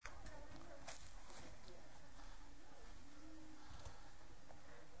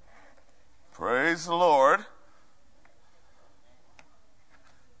Praise the Lord.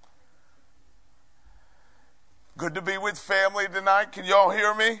 Good to be with family tonight. Can y'all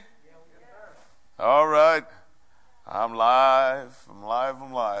hear me? All right. I'm live.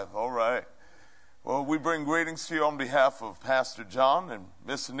 All right. Well, we bring greetings to you on behalf of Pastor John and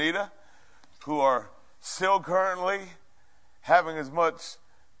Miss Anita, who are still currently having as much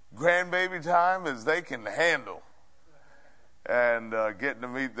grandbaby time as they can handle, and getting to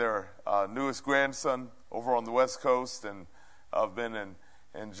meet their newest grandson over on the West Coast, and I've been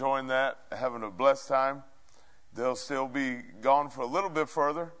enjoying that, having a blessed time. They'll still be gone for a little bit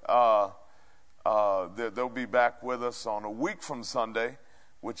further. They'll be back with us on a week from Sunday,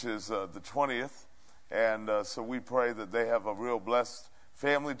 which is the 20th, and so we pray that they have a real blessed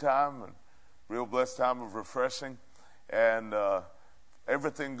family time and real blessed time of refreshing, and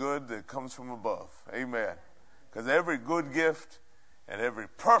everything good that comes from above. Amen. Because every good gift and every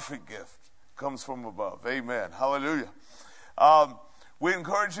perfect gift comes from above. Amen. Hallelujah. We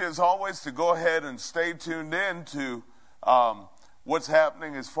encourage you, as always, to go ahead and stay tuned in to what's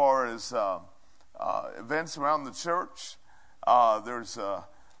happening as far as events around the church. There's a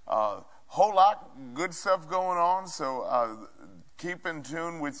whole lot of good stuff going on, so keep in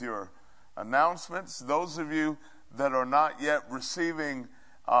tune with your announcements. Those of you that are not yet receiving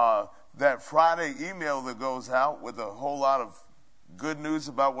that Friday email that goes out with a whole lot of good news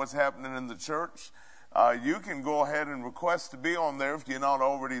about what's happening in the church, you can go ahead and request to be on there if you're not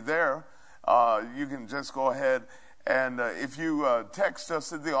already there. You can just go ahead and if you text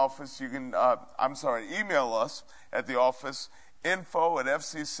us at the office, you can, email us at the office,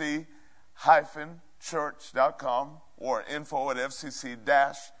 info@fcc-church.com or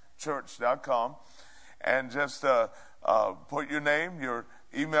info@fcc-church.com, and just put your name, your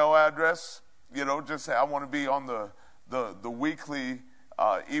email address, just say, I want to be on the weekly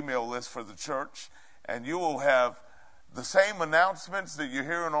email list for the church, and you will have the same announcements that you're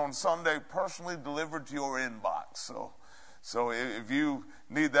hearing on Sunday personally delivered to your inbox. So if you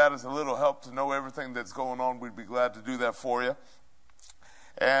need that as a little help to know everything that's going on, we'd be glad to do that for you.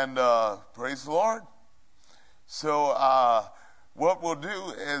 And praise the Lord. So what we'll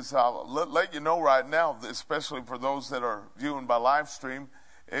do is let you know right now, especially for those that are viewing by live stream,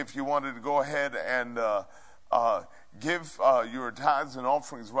 if you wanted to go ahead and give your tithes and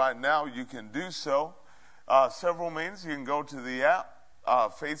offerings right now, you can do so. Several means. You can go to the app,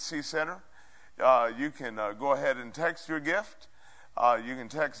 Faith C Center. You can go ahead and text your gift. You can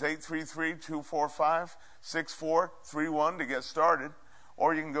text 833-245-6431 to get started.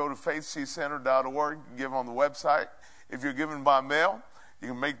 Or you can go to faithccenter.org and give on the website. If you're giving by mail, you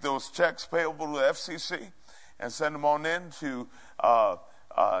can make those checks payable to the FCC and send them on in to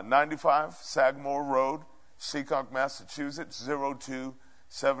 95 Sagamore Road, Seekonk, Massachusetts,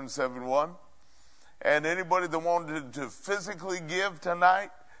 02771. And anybody that wanted to physically give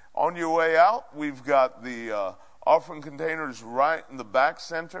tonight, on your way out, we've got the offering containers right in the back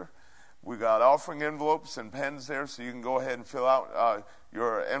center. We got offering envelopes and pens there, so you can go ahead and fill out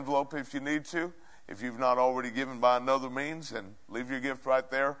your envelope if you need to, if you've not already given by another means, and leave your gift right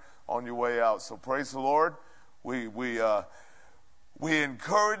there on your way out. So praise the Lord. We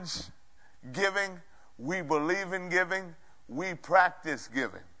encourage giving. We believe in giving. We practice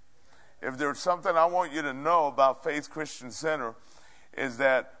giving. If there's something I want you to know about Faith Christian Center, is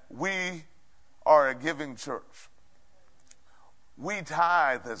that we are a giving church. We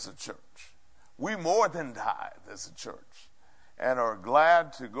tithe as a church. We more than tithe as a church, and are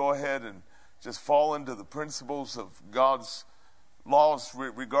glad to go ahead and just fall into the principles of God's laws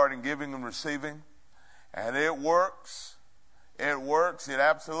regarding giving and receiving. And it works. It works. It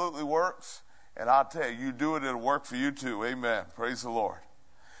absolutely works. And I'll tell you, you do it, it'll work for you too. Amen. Praise the Lord.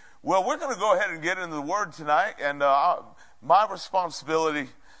 Well, we're going to go ahead and get into the Word tonight, and my responsibility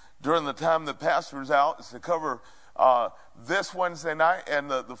during the time the pastor is out is to cover this Wednesday night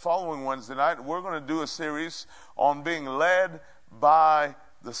and the following Wednesday night. We're going to do a series on being led by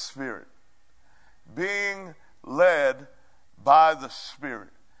the Spirit. Being led by the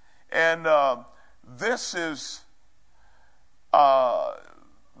Spirit. And this is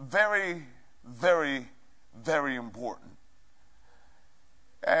very, very, very important.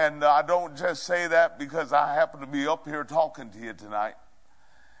 And I don't just say that because I happen to be up here talking to you tonight.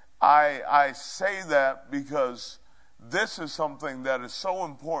 I say that because this is something that is so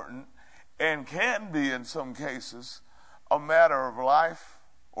important and can be, in some cases, a matter of life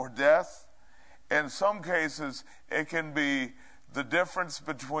or death. In some cases, it can be the difference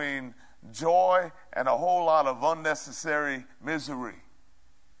between joy and a whole lot of unnecessary misery.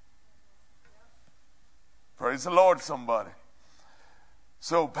 Praise the Lord, somebody.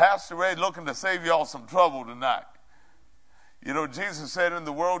 So Pastor Ray looking to save y'all some trouble tonight. You know, Jesus said in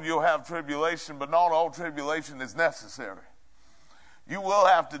the world you'll have tribulation, but not all tribulation is necessary. You will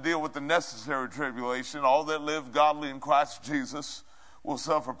have to deal with the necessary tribulation. All that live godly in Christ Jesus will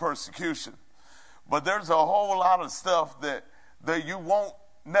suffer persecution. But there's a whole lot of stuff that you won't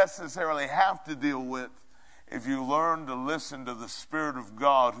necessarily have to deal with if you learn to listen to the Spirit of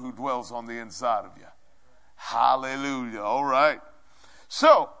God who dwells on the inside of you. Hallelujah. All right.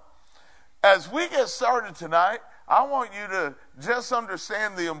 So, as we get started tonight, I want you to just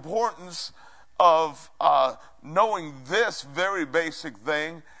understand the importance of knowing this very basic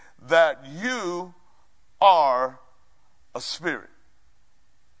thing, that you are a spirit.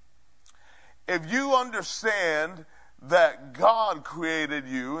 If you understand that God created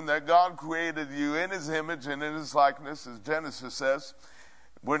you, and that God created you in his image and in his likeness, as Genesis says,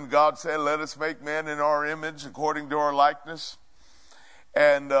 when God said, let us make man in our image according to our likeness,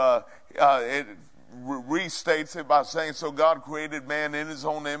 and it restates it by saying, so God created man in his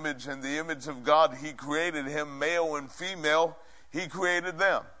own image, and the image of God he created him, male and female, he created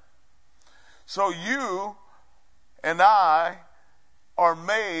them. So you and I are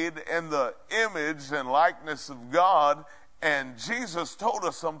made in the image and likeness of God, and Jesus told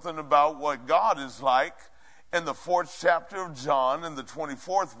us something about what God is like in the 4th chapter of John, in the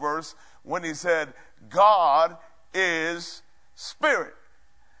 24th verse, when he said, God is spirit,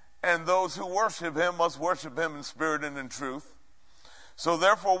 and those who worship him must worship him in spirit and in truth. So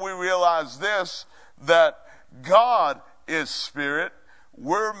therefore we realize this, that God is spirit.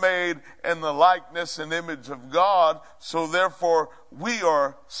 We're made in the likeness and image of God, so therefore we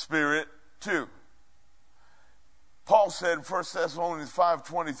are spirit too. Paul said in 1 Thessalonians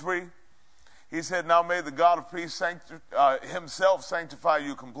 5:23, he said, now may the God of peace himself sanctify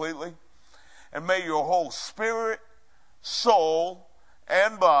you completely, and may your whole spirit, soul,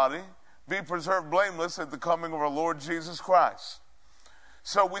 and body be preserved blameless at the coming of our Lord Jesus Christ.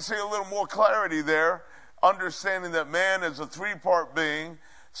 So we see a little more clarity there, understanding that man is a three-part being: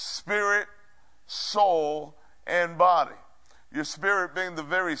 spirit, soul, and body. Your spirit being the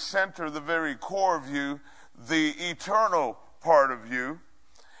very center, the very core of you, the eternal part of you.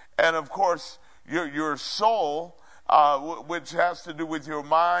 And of course, your soul, which has to do with your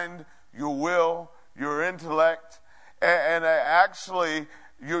mind, your will, your intellect, and actually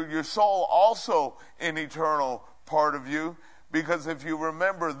your soul also an eternal part of you. Because if you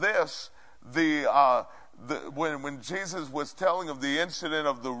remember this, when Jesus was telling of the incident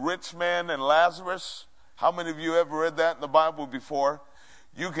of the rich man and Lazarus, how many of you ever read that in the Bible before?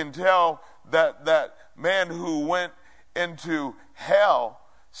 You can tell that that man who went into hell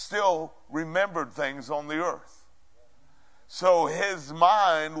still remembered things on the earth. So his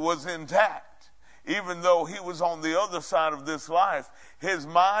mind was intact. Even though he was on the other side of this life, his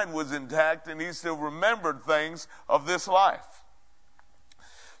mind was intact and he still remembered things of this life.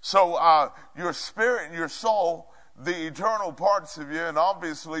 So your spirit and your soul, the eternal parts of you, and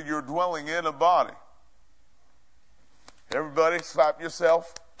obviously you're dwelling in a body. Everybody slap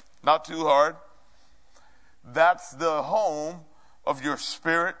yourself, not too hard. That's the home of your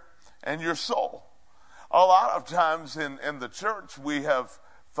spirit and your soul. A lot of times in the church we have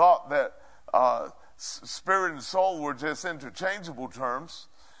thought that spirit and soul were just interchangeable terms.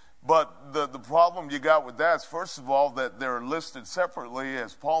 But the problem you got with that is, first of all, that they're listed separately,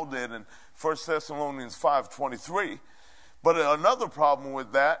 as Paul did in 1 Thessalonians 5:23. But another problem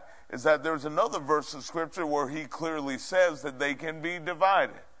with that is that there's another verse of Scripture where he clearly says that they can be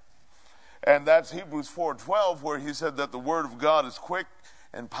divided. And that's Hebrews 4:12, where he said that the Word of God is quick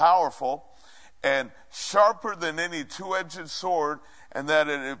and powerful and sharper than any two-edged sword, and that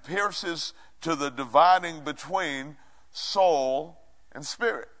it pierces to the dividing between soul and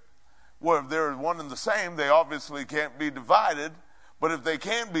spirit. Well, if they're one and the same, they obviously can't be divided. But if they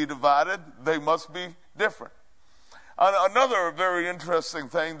can be divided, they must be different. Another very interesting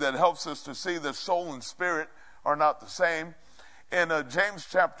thing that helps us to see that soul and spirit are not the same, in James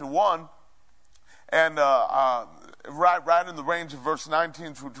chapter 1, and right in the range of verse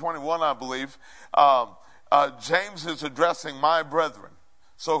 19 through 21, I believe, James is addressing my brethren.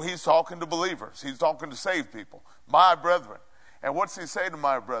 So he's talking to believers. He's talking to saved people. My brethren. And what's he say to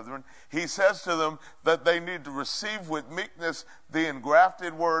my brethren? He says to them that they need to receive with meekness the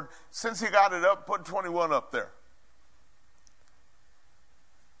engrafted word. Since he got it up, put 21 up there.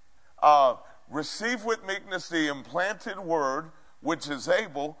 Receive with meekness the implanted word, which is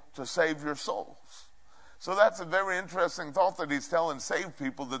able to save your souls. So that's a very interesting thought, that he's telling saved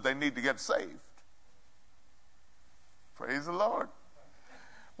people that they need to get saved. Praise the Lord.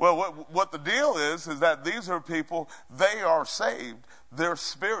 Well, what the deal is that these are people, they are saved. Their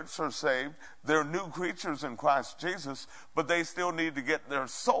spirits are saved. They're new creatures in Christ Jesus, but they still need to get their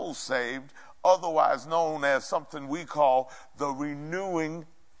soul saved, otherwise known as something we call the renewing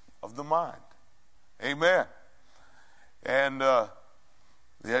of the mind. Amen. And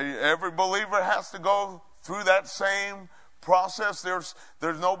every believer has to go through that same process. There's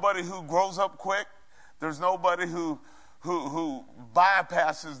nobody who grows up quick. There's nobody who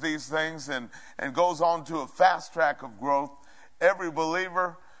bypasses these things and goes on to a fast track of growth. Every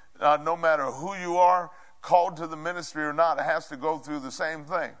believer, no matter who you are, called to the ministry or not, has to go through the same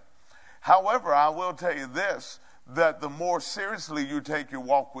thing. However, I will tell you this, that the more seriously you take your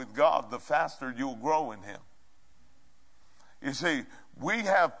walk with God, the faster you'll grow in Him. You see, we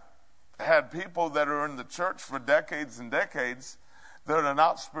have had people that are in the church for decades and decades that are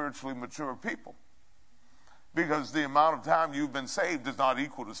not spiritually mature people, because the amount of time you've been saved does not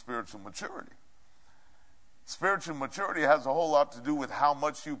equal to spiritual maturity. Spiritual maturity has a whole lot to do with how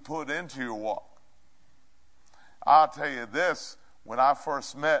much you put into your walk. I'll tell you this, when I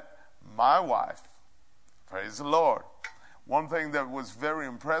first met my wife, praise the Lord, one thing that was very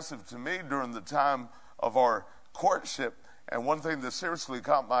impressive to me during the time of our courtship, and one thing that seriously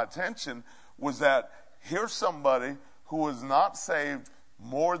caught my attention, was that here's somebody who was not saved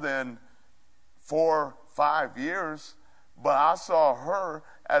more than 4-5 years, but I saw her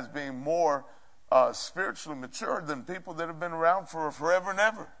as being more spiritually mature than people that have been around for forever and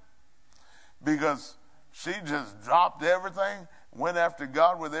ever. Because she just dropped everything, went after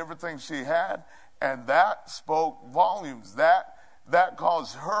God with everything she had, and that spoke volumes. That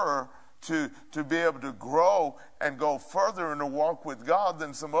caused her to be able to grow and go further in a walk with God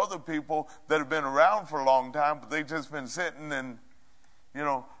than some other people that have been around for a long time, but they've just been sitting and,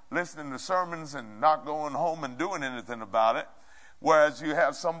 listening to sermons and not going home and doing anything about it. Whereas you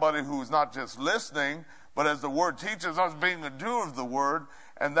have somebody who's not just listening, but as the Word teaches us, being a doer of the Word,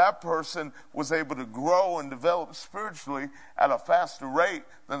 and that person was able to grow and develop spiritually at a faster rate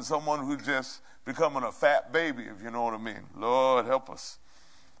than someone who's just becoming a fat baby, if you know what I mean. Lord, help us.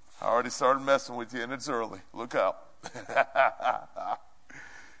 I already started messing with you, and it's early. Look out.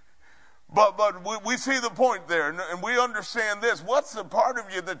 But we see the point there, and we understand this. What's the part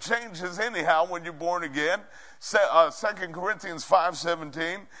of you that changes anyhow when you're born again? 2 Corinthians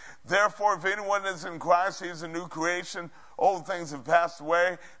 5:17. Therefore, if anyone is in Christ, he is a new creation. Old things have passed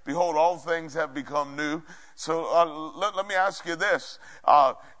away. Behold, all things have become new. So let me ask you this.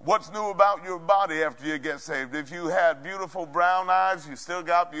 What's new about your body after you get saved? If you had beautiful brown eyes, you still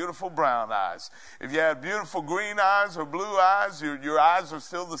got beautiful brown eyes. If you had beautiful green eyes or blue eyes, your eyes are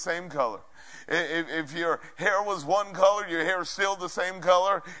still the same color. If your hair was one color, your hair is still the same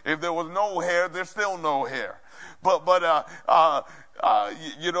color. If there was no hair, there's still no hair. But the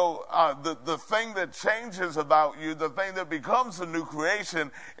thing that changes about you, the thing that becomes a new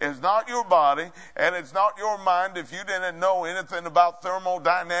creation, is not your body and it's not your mind. If you didn't know anything about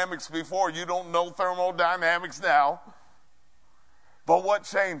thermodynamics before, you don't know thermodynamics now. But what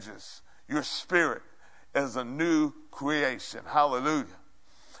changes? Your spirit is a new creation. Hallelujah.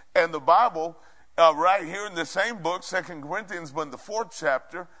 And the Bible, right here in the same book, 2 Corinthians, but in the 4th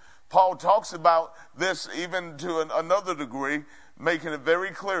chapter, Paul talks about this even to another degree, making it very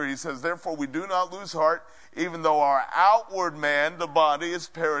clear. He says, therefore we do not lose heart, even though our outward man, the body, is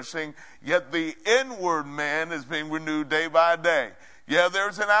perishing, yet the inward man is being renewed day by day. Yeah,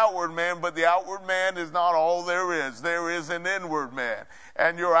 there's an outward man, but the outward man is not all there is. There is an inward man.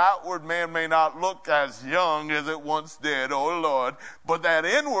 And your outward man may not look as young as it once did, oh Lord, but that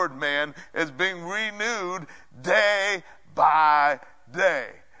inward man is being renewed day by day.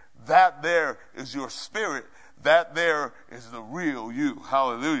 That there is your spirit. That there is the real you.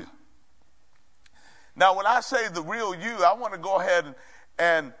 Hallelujah. Now, when I say the real you, I want to go ahead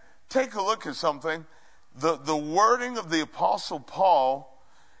and take a look at something. The wording of the Apostle Paul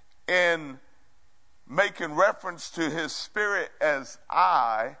in making reference to his spirit as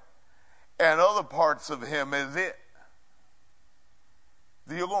I and other parts of him as it.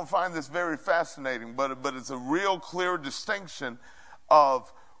 You're going to find this very fascinating, but it's a real clear distinction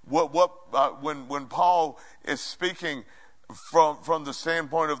of when Paul is speaking from the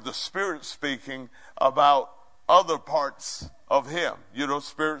standpoint of the Spirit speaking about other parts of him,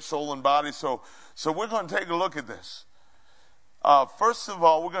 spirit, soul, and body. So we're going to take a look at this. First of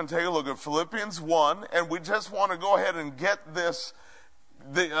all, we're going to take a look at Philippians 1, and we just want to go ahead and get this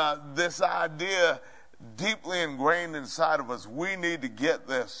idea deeply ingrained inside of us. We need to get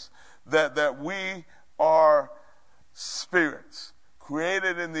this, that we are spirits.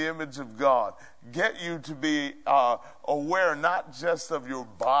 created in the image of God, get you to be aware not just of your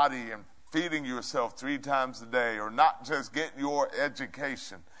body and feeding yourself 3 times a day, or not just get your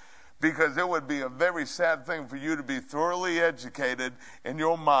education. Because it would be a very sad thing for you to be thoroughly educated in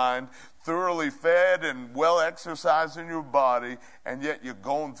your mind, thoroughly fed and well exercised in your body, and yet you're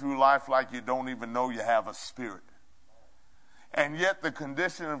going through life like you don't even know you have a spirit. And yet the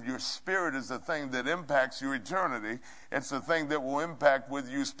condition of your spirit is the thing that impacts your eternity. It's the thing that will impact whether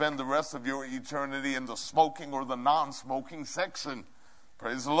you spend the rest of your eternity in the smoking or the non-smoking section.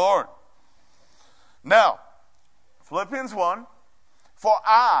 Praise the Lord. Now, Philippians 1, for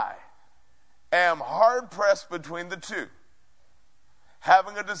I am hard pressed between the two,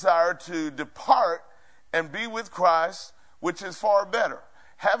 having a desire to depart and be with Christ, which is far better.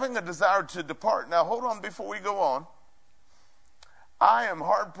 Having a desire to depart. Now, hold on before we go on. I am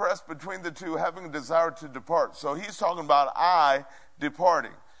hard pressed between the two, having a desire to depart. So he's talking about I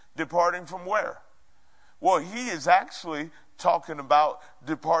departing. Departing from where? Well, he is actually talking about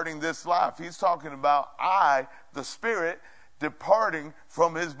departing this life. He's talking about I, the spirit, departing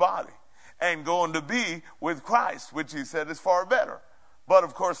from his body and going to be with Christ, which he said is far better. But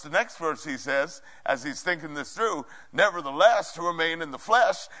of course, the next verse he says, as he's thinking this through, nevertheless, to remain in the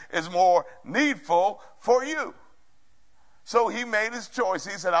flesh is more needful for you. So he made his choice.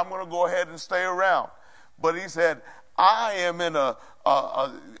 He said, I'm going to go ahead and stay around. But he said, I am in a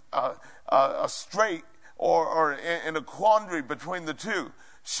strait or in a quandary between the two.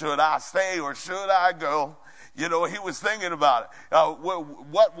 Should I stay or should I go? You know, he was thinking about it.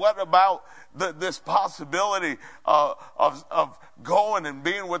 What about this possibility of going and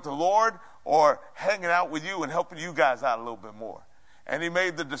being with the Lord, or hanging out with you and helping you guys out a little bit more? And he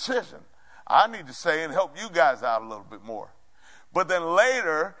made the decision. I need to stay and help you guys out a little bit more. But then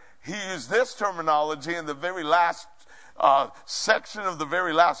later, he used this terminology in the very last section of the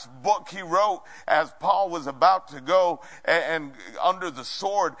very last book he wrote, as Paul was about to go and under the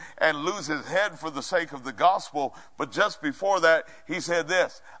sword and lose his head for the sake of the gospel. But just before that, he said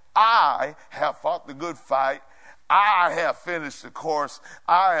this: I have fought the good fight. I have finished the course.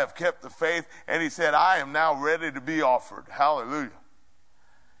 I have kept the faith. And he said, I am now ready to be offered. Hallelujah.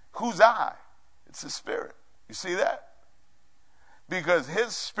 Who's I? It's the Spirit. You see that? Because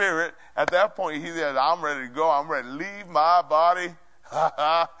his spirit, at that point, he said, I'm ready to go. I'm ready to leave my body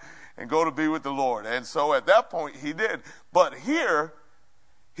and go to be with the Lord. And so at that point, he did. But here,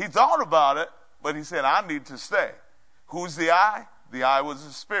 he thought about it, but he said, I need to stay. Who's the I? The I was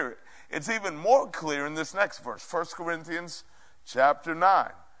the Spirit. It's even more clear in this next verse, 1 Corinthians chapter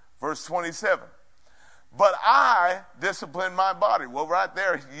 9, verse 27. But I discipline my body. Well, right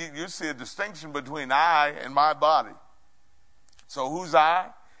there, you see a distinction between I and my body. So who's I?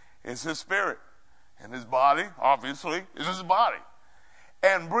 It's his spirit. And his body, obviously, is his body.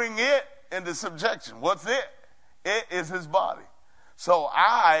 And bring it into subjection. What's it? It is his body. So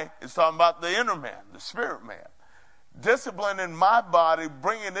I is talking about the inner man, the spirit man. Disciplining my body,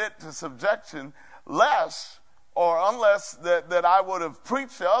 bringing it to subjection, lest or unless that I would have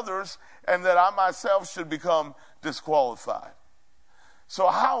preached to others and that I myself should become disqualified. So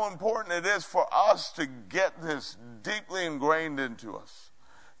how important it is for us to get this deeply ingrained into us,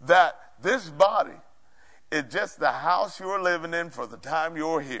 that this body is just the house you're living in for the time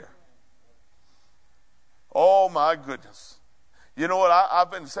you're here. Oh my goodness. You know what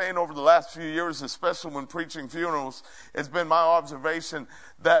I've been saying over the last few years, especially when preaching funerals, it's been my observation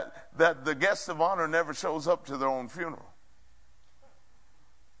that the guest of honor never shows up to their own funeral.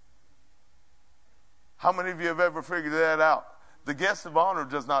 How many of you have ever figured that out? The guest of honor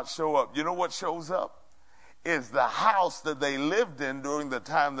does not show up. You know what shows up? Is the house that they lived in during the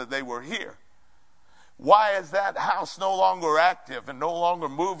time that they were here. Why is that house no longer active and no longer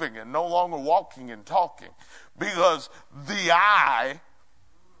moving and no longer walking and talking? Because the I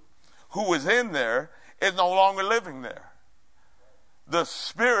who was in there is no longer living there. The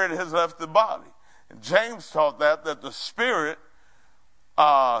spirit has left the body. And James taught that the spirit,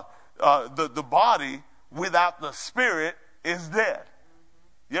 the body without the spirit is dead.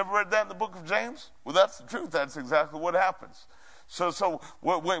 You ever read that in the book of James? Well, that's the truth. That's exactly what happens. So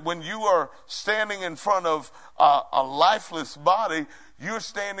when you are standing in front of a lifeless body, you're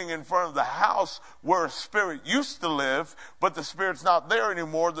standing in front of the house where a spirit used to live, but the spirit's not there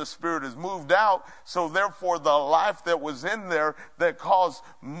anymore. The spirit has moved out. So therefore, the life that was in there that caused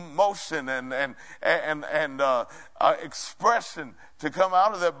motion and expression to come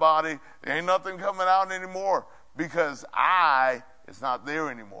out of that body, there ain't nothing coming out anymore because I is not there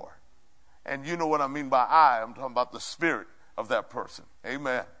anymore. And you know what I mean by I. I'm talking about the spirit of that person.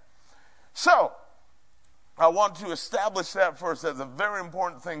 Amen. So, I want to establish that first. That's a very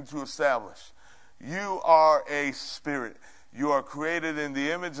important thing to establish. You are a spirit. You are created in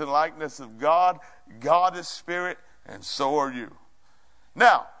the image and likeness of God. God is spirit, and so are you.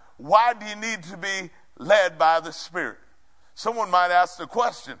 Now, why do you need to be led by the Spirit? Someone might ask the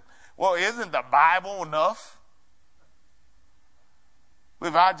question, well, isn't the Bible enough?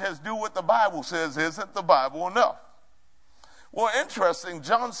 If I just do what the Bible says, isn't the Bible enough? Well, interesting,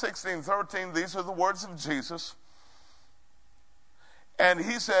 John 16:13, these are the words of Jesus. And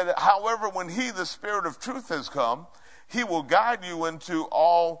he said, however, when he, the Spirit of truth, has come, he will guide you into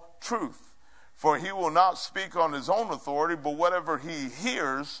all truth. For he will not speak on his own authority, but whatever he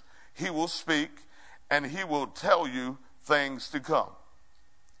hears, he will speak, and he will tell you things to come.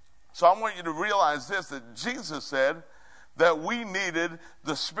 So I want you to realize this, that Jesus said that we needed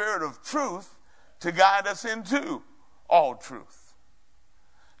the Spirit of truth to guide us into all truth.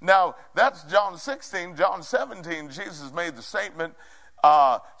 Now, that's John 16. John 17, Jesus made the statement,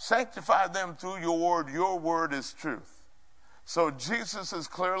 sanctify them through your word is truth. So Jesus is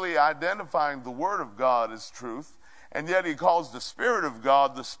clearly identifying the Word of God as truth, and yet he calls the Spirit of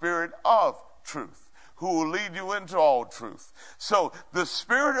God the Spirit of truth, who will lead you into all truth. So the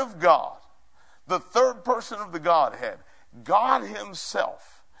Spirit of God, the third person of the Godhead, God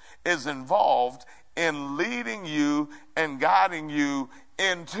himself, is involved in leading you and guiding you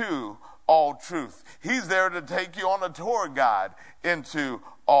into all truth. He's there to take you on a tour guide into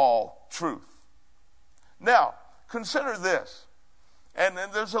all truth. Now, consider this, and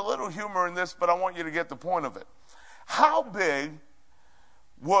there's a little humor in this, but I want you to get the point of it. How big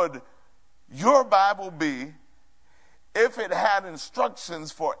would your Bible be if it had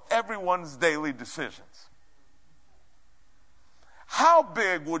instructions for everyone's daily decisions? How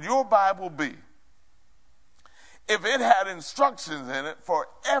big would your Bible be if it had instructions in it for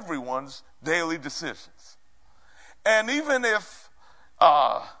everyone's daily decisions? And even if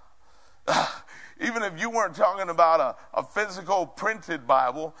you weren't talking about a physical printed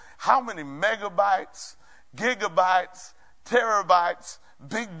Bible, how many megabytes, gigabytes, terabytes,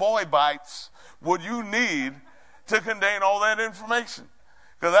 big boy bytes would you need to contain all that information?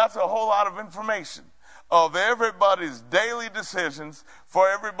 Because that's a whole lot of information of everybody's daily decisions for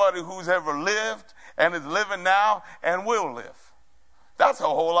everybody who's ever lived and is living now and will live. That's a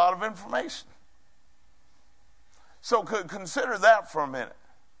whole lot of information. So consider that for a minute.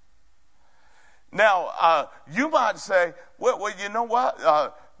 Now, you might say, well, you know what?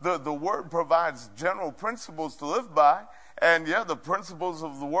 The Word provides general principles to live by. And yeah, the principles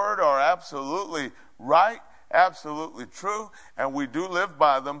of the Word are absolutely right, absolutely true, and we do live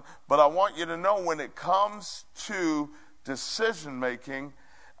by them. But I want you to know, when it comes to decision making,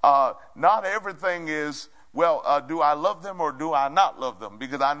 not everything is, well, do I love them or do I not love them?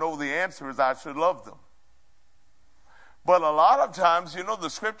 Because I know the answer is I should love them. But a lot of times, the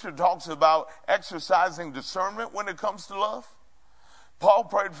scripture talks about exercising discernment when it comes to love. Paul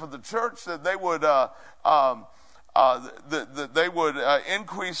prayed for the church that they would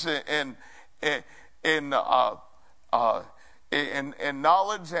increase in knowledge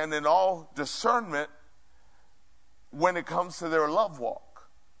and in all discernment when it comes to their love walk.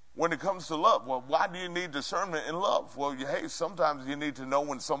 When it comes to love, well, why do you need discernment in love? Well, hey, sometimes you need to know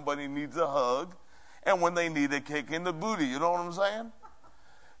when somebody needs a hug and when they need a kick in the booty. You know what I'm saying?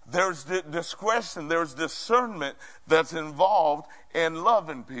 There's discretion, there's discernment that's involved in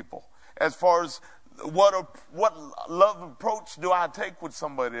loving people. As far as what love approach do I take with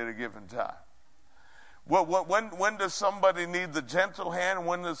somebody at a given time? When does somebody need the gentle hand?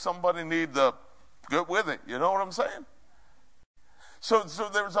 When does somebody need the get with it? You know what I'm saying? So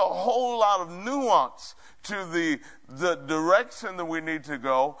there's a whole lot of nuance to the direction that we need to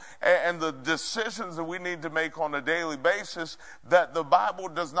go and the decisions that we need to make on a daily basis, that the Bible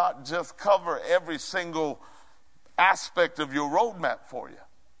does not just cover every single aspect of your roadmap for you.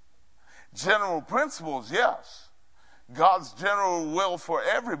 General principles, yes. God's general will for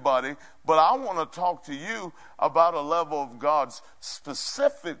everybody, but I want to talk to you about a level of God's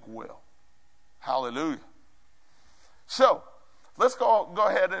specific will. Hallelujah. So, let's go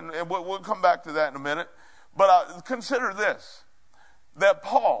ahead and we'll come back to that in a minute. But consider this, that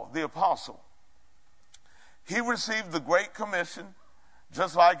Paul, the apostle, he received the Great Commission,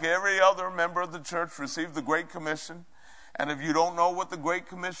 just like every other member of the church received the Great Commission. And if you don't know what the Great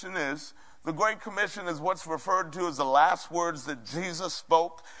Commission is, the Great Commission is what's referred to as the last words that Jesus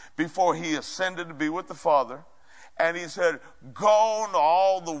spoke before he ascended to be with the Father. And he said, go into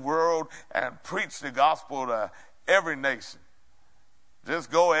all the world and preach the gospel to every nation.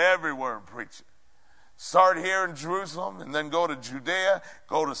 Just go everywhere and preach it. Start here in Jerusalem and then go to Judea,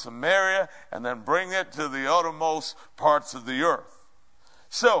 go to Samaria, and then bring it to the uttermost parts of the earth.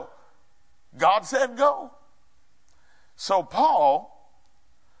 So, God said go. So Paul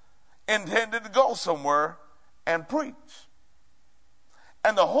intended to go somewhere and preach.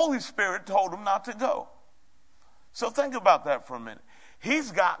 And the Holy Spirit told him not to go. So think about that for a minute.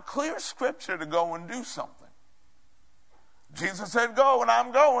 He's got clear scripture to go and do something. Jesus said go, and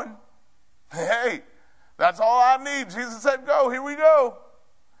I'm going. Hey, that's all I need. Jesus said go, here we go.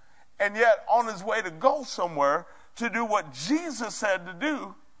 And yet on his way to go somewhere to do what Jesus said to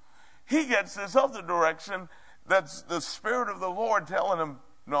do, he gets this other direction that's the Spirit of the Lord telling him,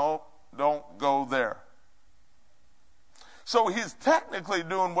 no, don't go there. So he's technically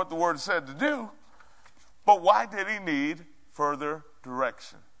doing what the Word said to do, but why did he need further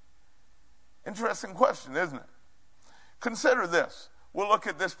direction? Interesting question, isn't it? Consider this. We'll look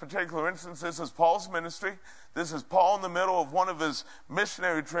at this particular instance. This is Paul's ministry. This is Paul in the middle of one of his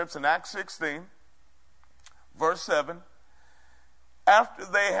missionary trips in Acts 16, verse 7. After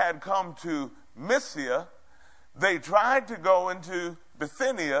they had come to Mysia, they tried to go into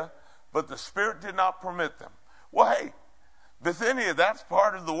Bithynia, but the Spirit did not permit them. Well, hey, Bithynia, that's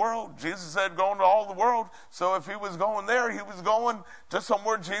part of the world. Jesus said go into all the world. So if he was going there, he was going to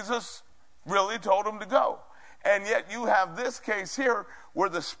somewhere Jesus really told him to go. And yet you have this case here where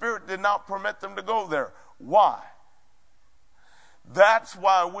the Spirit did not permit them to go there. Why? That's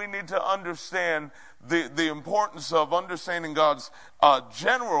why we need to understand the importance of understanding God's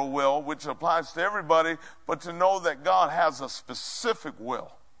general will, which applies to everybody, but to know that God has a specific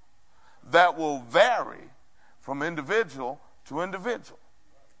will that will vary from individual to individual.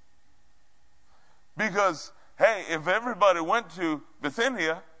 Because, hey, if everybody went to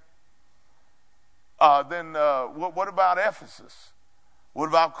Bithynia, then what about Ephesus? What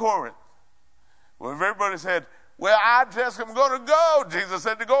about Corinth? Well, if everybody said, well, I just am going to go. Jesus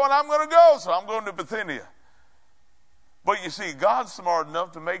said to go, and I'm going to go, so I'm going to Bithynia. But you see, God's smart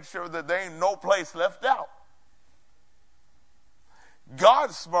enough to make sure that there ain't no place left out.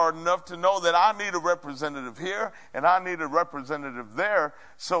 God's smart enough to know that I need a representative here and I need a representative there.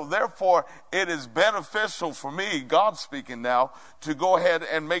 So therefore, it is beneficial for me, God speaking now, to go ahead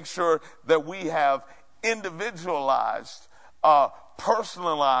and make sure that we have individualized,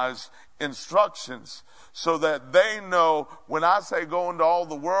 personalized instructions so that they know when I say go into all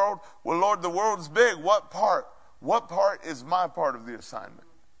the world, well, Lord, the world's big. What part? What part is my part of the assignment?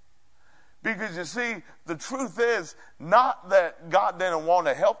 Because you see, the truth is not that God didn't want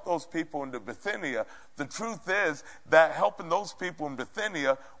to help those people into Bithynia. The truth is that helping those people in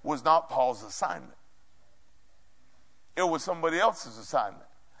Bithynia was not Paul's assignment. It was somebody else's assignment.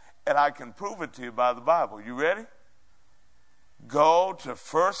 And I can prove it to you by the Bible. You ready? Go to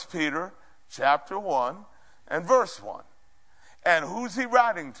 1 Peter chapter 1 and verse 1. And who's he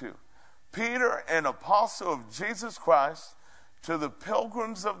writing to? Peter, an apostle of Jesus Christ, to the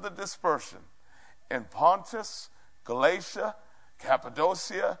pilgrims of the dispersion in Pontus, Galatia,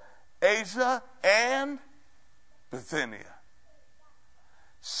 Cappadocia, Asia, and Bithynia.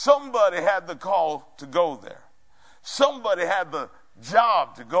 Somebody had the call to go there. Somebody had the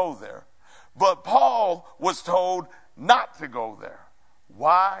job to go there. But Paul was told not to go there.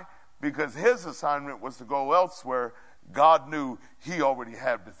 Why? Because his assignment was to go elsewhere. God knew he already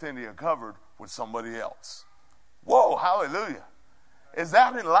had Bithynia covered with somebody else. Whoa, hallelujah. Is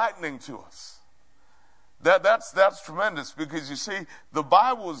that enlightening to us? That's tremendous, because you see, the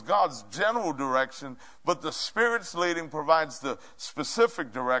Bible is God's general direction, but the Spirit's leading provides the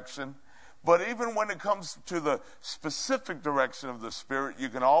specific direction. But even when it comes to the specific direction of the Spirit, you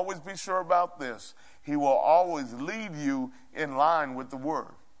can always be sure about this. He will always lead you in line with the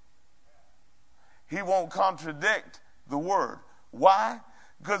Word. He won't contradict the Word. Why?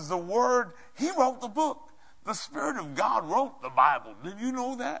 Because the Word, He wrote the book. The Spirit of God wrote the Bible. Did you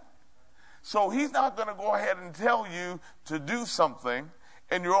know that? So He's not going to go ahead and tell you to do something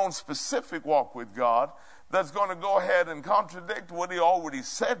in your own specific walk with God that's going to go ahead and contradict what He already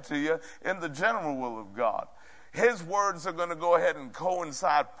said to you in the general will of God. His words are going to go ahead and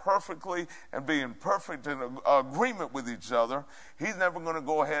coincide perfectly and be in perfect agreement with each other. He's never going to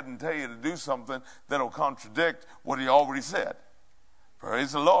go ahead and tell you to do something that will contradict what He already said.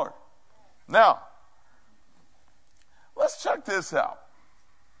 Praise the Lord. Now, let's check this out.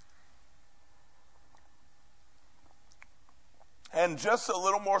 And just a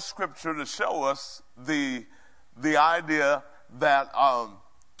little more scripture to show us the idea that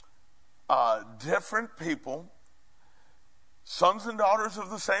different people, sons and daughters of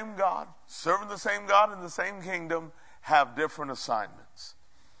the same God, serving the same God in the same kingdom, have different assignments.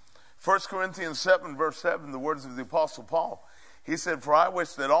 1 Corinthians 7, verse 7, the words of the Apostle Paul. He said, "For I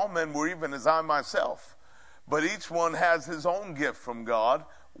wish that all men were even as I myself, but each one has his own gift from God,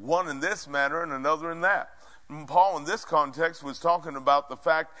 one in this manner and another in that." And Paul, in this context, was talking about the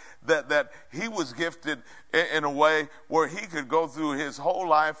fact that he was gifted in a way where he could go through his whole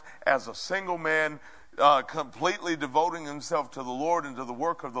life as a single man, completely devoting himself to the Lord and to the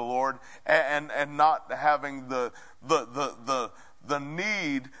work of the Lord, and not having the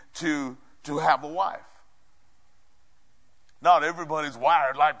need to have a wife. Not everybody's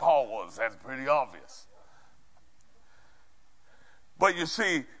wired like Paul was. That's pretty obvious. But you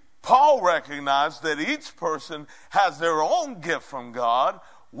see, Paul recognized that each person has their own gift from God,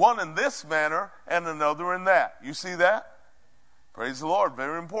 one in this manner and another in that. You see that? Praise the Lord.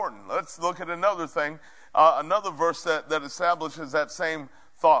 Very important. Let's look at another thing, another verse that establishes that same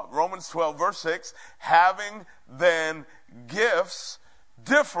thought. Romans 12, verse 6, "Having then gifts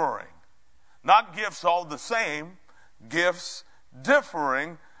differing." Not gifts all the same, gifts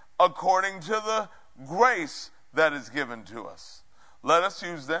differing according to the grace that is given to us. Let us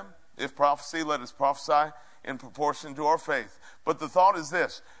use them. If prophecy, let us prophesy in proportion to our faith. But the thought is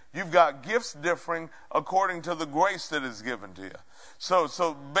this: you've got gifts differing according to the grace that is given to you.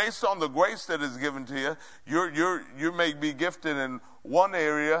 So based on the grace that is given to you, you may be gifted in one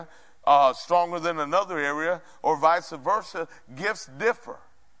area stronger than another area, or vice versa. Gifts differ.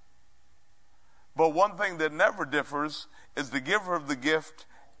 But one thing that never differs is the giver of the gift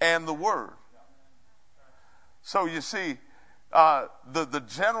and the word. So you see, the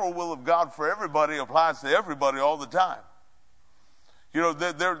general will of God for everybody applies to everybody all the time. You know,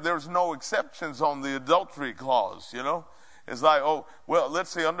 there's no exceptions on the adultery clause, you know. It's like, oh, well, let's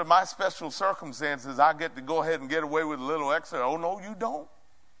see, under my special circumstances, I get to go ahead and get away with a little extra. Oh, no, you don't.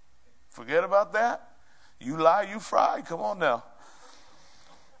 Forget about that. You lie, you fry. Come on now.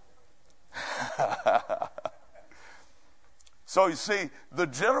 So you see, the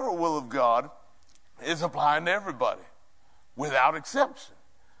general will of God is applying to everybody without exception.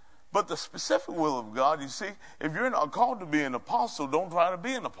 But the specific will of God, you see, if you're not called to be an apostle, don't try to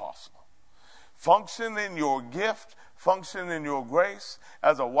be an apostle. Function in your gift, function in your grace.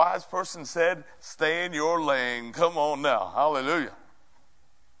 As a wise person said, stay in your lane. Come on now. Hallelujah.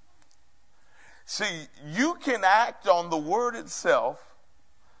 See, you can act on the word itself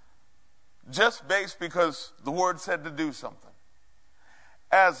just based because the word said to do something,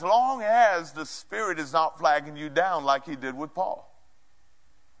 as long as the Spirit is not flagging you down like he did with Paul.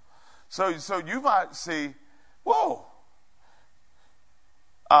 So you might see, whoa,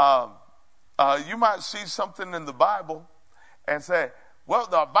 you might see something in the Bible and say, well,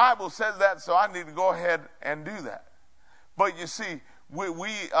 the Bible says that, so I need to go ahead and do that. But you see,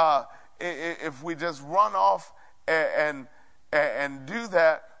 if we just run off and do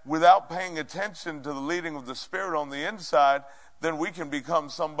that without paying attention to the leading of the Spirit on the inside, then we can become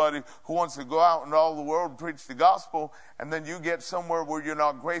somebody who wants to go out into all the world and preach the gospel, and then you get somewhere where you're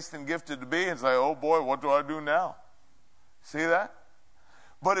not graced and gifted to be and say, oh boy, what do I do now? See that?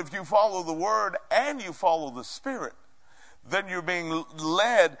 But if you follow the word and you follow the Spirit, then you're being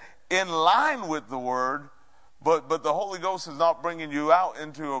led in line with the word, but the Holy Ghost is not bringing you out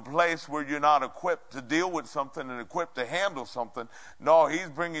into a place where you're not equipped to deal with something and equipped to handle something. No, he's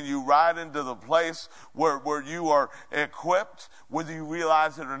bringing you right into the place where you are equipped, whether you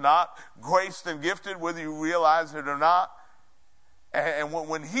realize it or not, graced and gifted, whether you realize it or not. And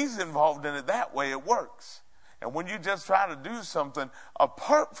when he's involved in it that way, it works. And when you just try to do something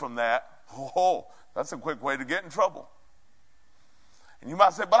apart from that, that's a quick way to get in trouble. And you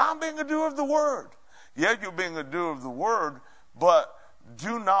might say, but I'm being a doer of the word. Yeah, you're being a doer of the word, but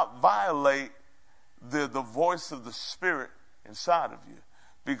do not violate the voice of the Spirit inside of you,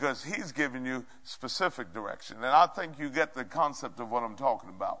 because he's giving you specific direction. And I think you get the concept of what I'm talking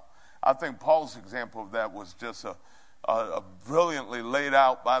about. I think Paul's example of that was just a brilliantly laid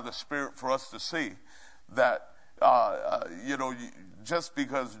out by the Spirit for us to see that, just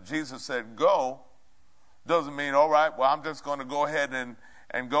because Jesus said go doesn't mean, all right, well, I'm just going to go ahead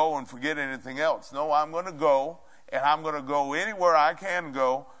and go and forget anything else. No, I'm going to go, and I'm going to go anywhere I can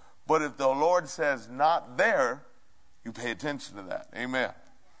go. But if the Lord says not there, you pay attention to that. Amen.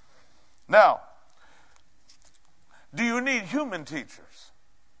 Now, do you need human teachers?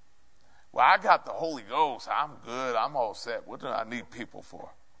 Well, I got the Holy Ghost. I'm good. I'm all set. What do I need people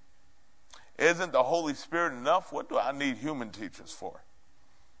for? Isn't the Holy Spirit enough? What do I need human teachers for?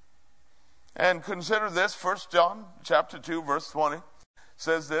 And consider this, 1 John chapter 2, verse 20.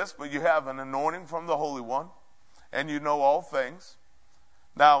 Says this, but you have an anointing from the Holy One, and you know all things.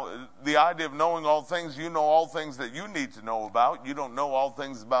 Now, the idea of knowing all things, you know all things that you need to know about. You don't know all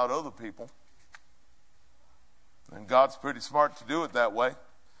things about other people. And God's pretty smart to do it that way.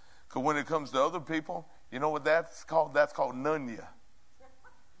 Because when it comes to other people, you know what that's called? That's called none-ya.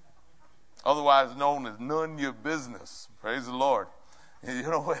 Otherwise known as none-ya business. Praise the Lord. You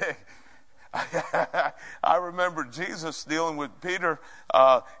know, I remember Jesus dealing with Peter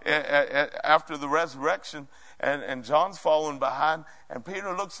after the resurrection, and John's following behind, and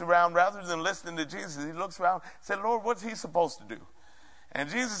Peter looks around, rather than listening to Jesus, he looks around and said, Lord, what's he supposed to do? And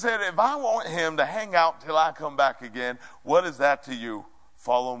Jesus said, if I want him to hang out till I come back again, what is that to you?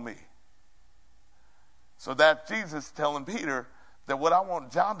 Follow me. So that's Jesus telling Peter that what I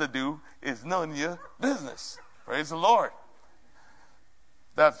want John to do is none of your business. Praise the Lord.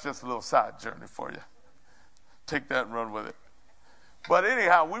 That's just a little side journey for you. Take that and run with it. But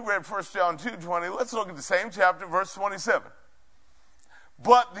anyhow, we read 1 John 2:20. Let's look at the same chapter, verse 27.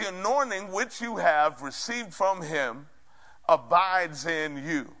 But the anointing which you have received from him abides in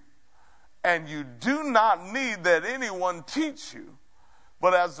you. And you do not need that anyone teach you.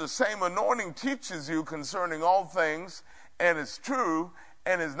 But as the same anointing teaches you concerning all things, and is true,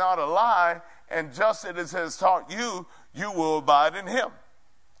 and is not a lie, and just as it has taught you, you will abide in him.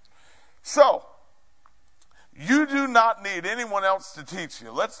 So, you do not need anyone else to teach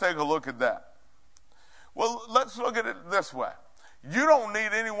you. Let's take a look at that. Well, let's look at it this way. You don't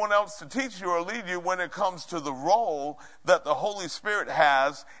need anyone else to teach you or lead you when it comes to the role that the Holy Spirit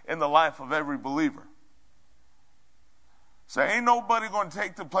has in the life of every believer. So ain't nobody going to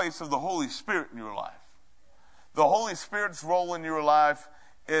take the place of the Holy Spirit in your life. The Holy Spirit's role in your life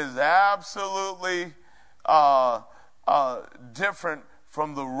is absolutely different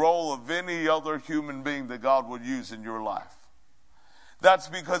from the role of any other human being that God would use in your life. That's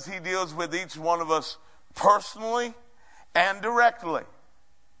because he deals with each one of us personally and directly.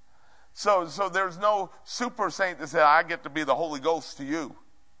 So there's no super saint that says, I get to be the Holy Ghost to you.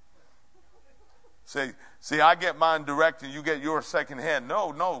 See, I get mine direct and you get yours second hand.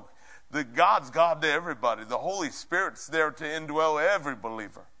 No. God's God to everybody. The Holy Spirit's there to indwell every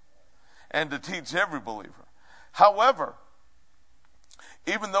believer and to teach every believer. However,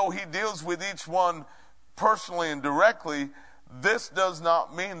 even though he deals with each one personally and directly, this does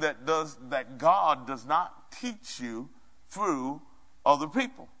not mean that God does not teach you through other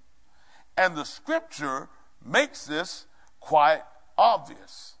people. And the scripture makes this quite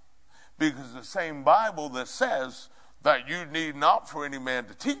obvious. Because the same Bible that says that you need not for any man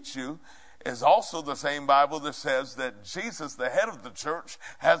to teach you is also the same Bible that says that Jesus, the head of the church,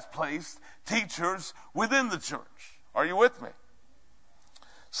 has placed teachers within the church. Are you with me?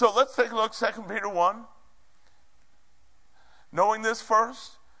 So let's take a look, 2 Peter 1. Knowing this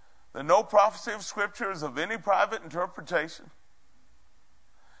first, that no prophecy of Scripture is of any private interpretation.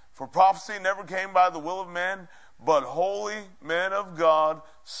 For prophecy never came by the will of man, but holy men of God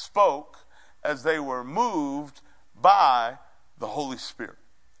spoke as they were moved by the Holy Spirit.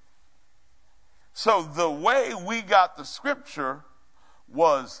 So the way we got the Scripture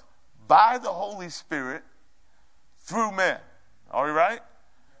was by the Holy Spirit through men. Are we right?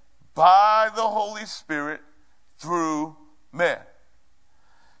 By the Holy Spirit through men.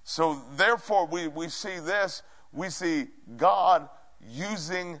 So therefore we see this, we see God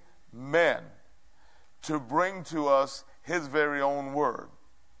using men to bring to us his very own word.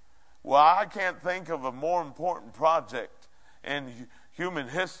 Well, I can't think of a more important project in human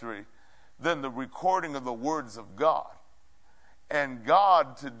history than the recording of the words of God. And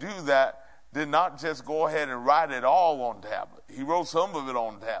God, to do that, did not just go ahead and write it all on tablet. He wrote some of it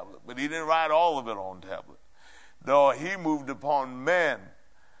on tablet, but he didn't write all of it on tablet. No, he moved upon men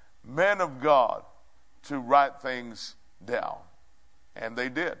of God, to write things down. And they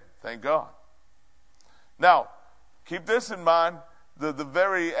did, thank God. Now, keep this in mind, the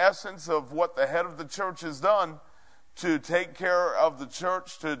very essence of what the head of the church has done to take care of the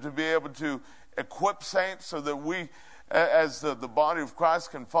church, to be able to equip saints so that we, as the body of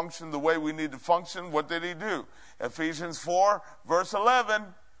Christ, can function the way we need to function. What did he do? Ephesians 4, verse 11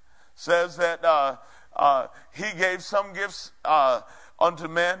 says that he gave some gifts unto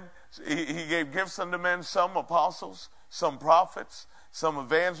men. He gave gifts unto men, some apostles, some prophets, some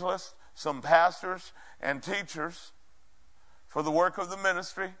evangelists, some pastors and teachers for the work of the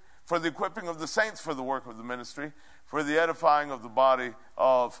ministry, for the equipping of the saints for the work of the ministry, for the edifying of the body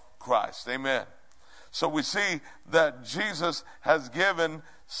of Christ. Amen. So we see that Jesus has given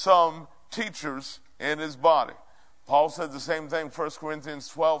some teachers in his body. Paul said the same thing, 1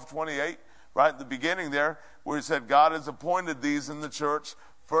 Corinthians 12:28, right at the beginning there, where he said, God has appointed these in the church,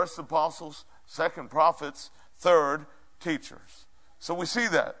 first apostles, second prophets, third teachers. So we see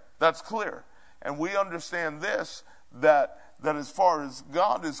that. That's clear. And we understand this, that as far as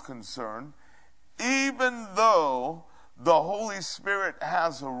God is concerned, even though the Holy Spirit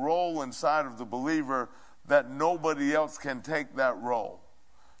has a role inside of the believer, that nobody else can take that role.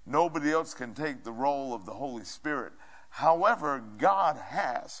 Nobody else can take the role of the Holy Spirit. However, God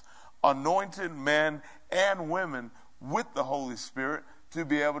has anointed men and women with the Holy Spirit to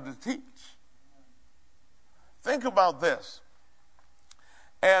be able to teach. Think about this.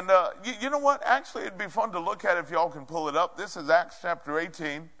 And you know what? Actually, it'd be fun to look at if y'all can pull it up. This is Acts chapter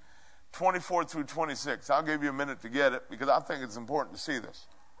 18, 24 through 26. I'll give you a minute to get it because I think it's important to see this.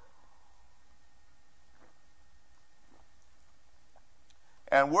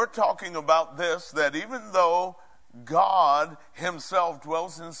 And we're talking about this, that even though God himself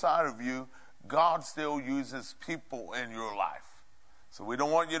dwells inside of you, God still uses people in your life. So we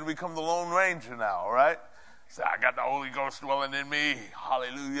don't want you to become the Lone Ranger now, all right? Say, I got the Holy Ghost dwelling in me.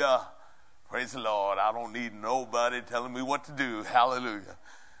 Hallelujah. Praise the Lord. I don't need nobody telling me what to do. Hallelujah.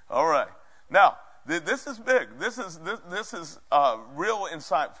 All right. Now, this is big. This is real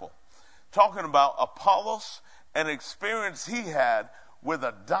insightful. Talking about Apollos, an experience he had with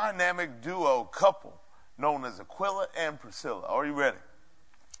a dynamic duo couple known as Aquila and Priscilla. Are you ready?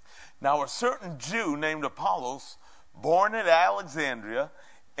 Now, a certain Jew named Apollos, born at Alexandria,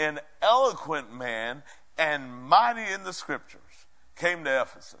 an eloquent man and mighty in the scriptures, came to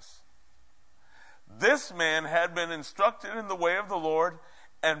Ephesus. This man had been instructed in the way of the Lord,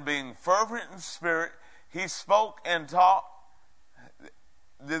 and being fervent in spirit, he spoke and taught.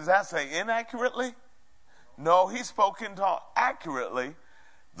 Does that say inaccurately? No, he spoke and taught accurately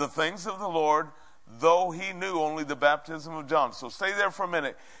the things of the Lord, though he knew only the baptism of John. So stay there for a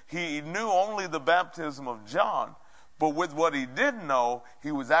minute. He knew only the baptism of John, but with what he didn't know,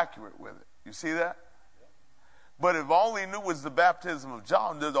 he was accurate with it. You see that? But if all he knew was the baptism of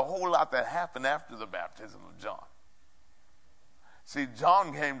John, there's a whole lot that happened after the baptism of John. See,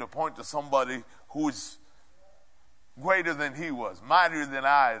 John came to point to somebody who's greater than he was, mightier than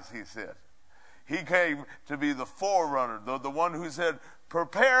I, as he said. He came to be the forerunner, the one who said,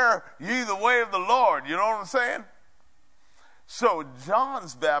 prepare ye the way of the Lord. You know what I'm saying? So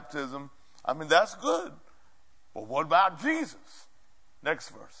John's baptism, I mean, that's good. But what about Jesus? Next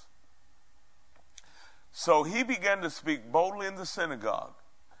verse. So he began to speak boldly in the synagogue.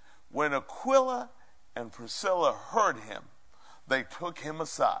 When Aquila and Priscilla heard him, they took him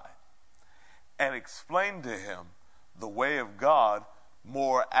aside and explained to him the way of God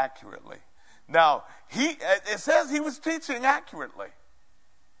more accurately. Now, it says he was teaching accurately.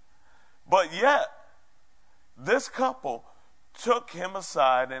 But yet, this couple took him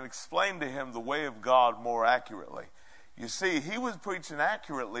aside and explained to him the way of God more accurately. You see, he was preaching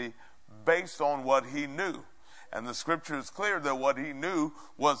accurately based on what he knew. And the scripture is clear that what he knew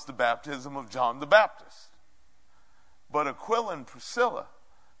was the baptism of John the Baptist. But Aquila and Priscilla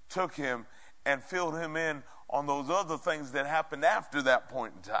took him and filled him in on those other things that happened after that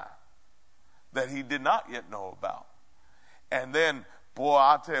point in time that he did not yet know about. And then, boy,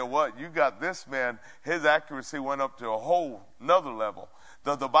 I'll tell you what, you got this man, his accuracy went up to a whole nother level.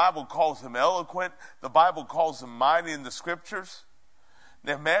 The Bible calls him eloquent. The Bible calls him mighty in the scriptures.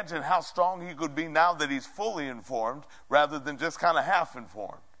 Now imagine how strong he could be now that he's fully informed rather than just kind of half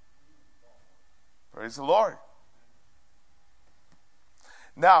informed. Praise the Lord.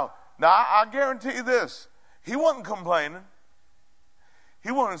 Now I guarantee you this. He wasn't complaining.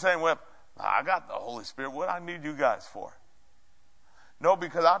 He wasn't saying, well, I got the Holy Spirit. What do I need you guys for? No,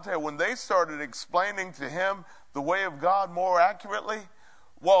 because I'll tell you, when they started explaining to him the way of God more accurately,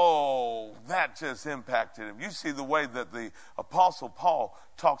 whoa, that just impacted him. You see the way that the Apostle Paul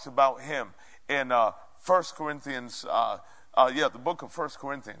talks about him in 1 Corinthians, the book of 1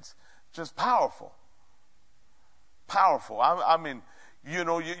 Corinthians. Just powerful. Powerful. I mean, you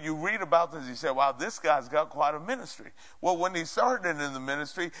know, you read about this, you say, wow, this guy's got quite a ministry. Well, when he started in the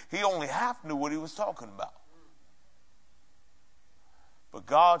ministry, he only half knew what he was talking about. But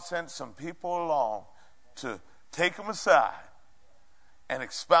God sent some people along to take him aside and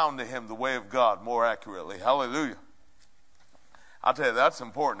expound to him the way of God more accurately. Hallelujah. I'll tell you, that's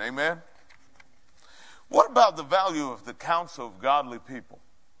important. Amen. What about the value of the counsel of godly people?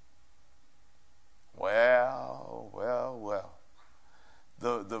 Well.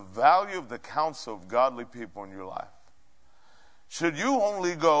 The value of the counsel of godly people in your life. Should you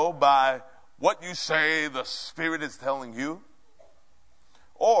only go by what you say the Spirit is telling you?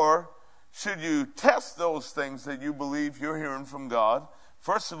 Or should you test those things that you believe you're hearing from God,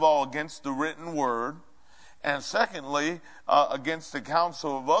 first of all, against the written word, and secondly, against the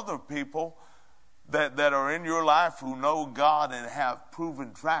counsel of other people that are in your life who know God and have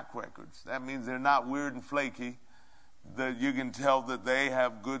proven track records. That means they're not weird and flaky. That you can tell that they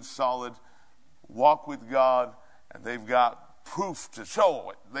have good, solid walk with God, and they've got proof to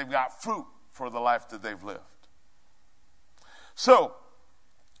show it. They've got fruit for the life that they've lived. So,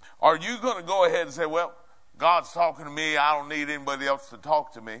 are you going to go ahead and say, well, God's talking to me, I don't need anybody else to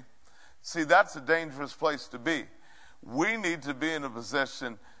talk to me? See, that's a dangerous place to be. We need to be in a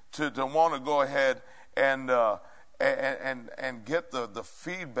position to want to go ahead and get the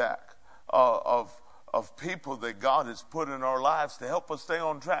feedback of people that God has put in our lives to help us stay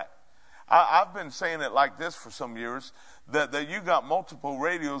on track. I've been saying it like this for some years, that you got multiple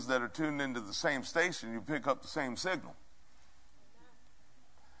radios that are tuned into the same station, you pick up the same signal.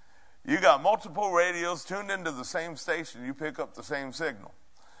 You got multiple radios tuned into the same station, you pick up the same signal.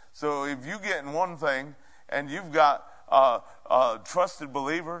 So if you get in one thing and you've got trusted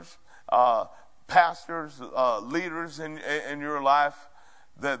believers, pastors, leaders in your life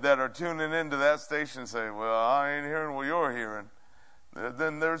that are tuning into that station and say, well, I ain't hearing what you're hearing,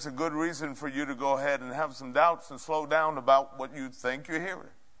 then there's a good reason for you to go ahead and have some doubts and slow down about what you think you're hearing.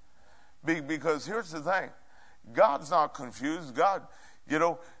 Because here's the thing. God's not confused. God,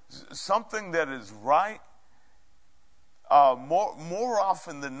 something that is right, more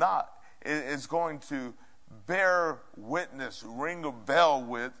often than not, is going to bear witness, ring a bell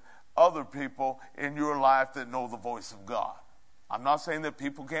with other people in your life that know the voice of God. I'm not saying that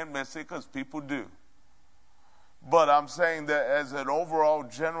people can't miss it, because people do. But I'm saying that as an overall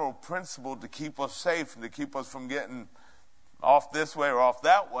general principle to keep us safe and to keep us from getting off this way or off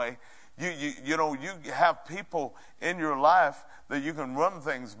that way, you have people in your life that you can run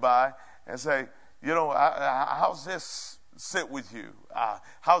things by and say, how's this sit with you?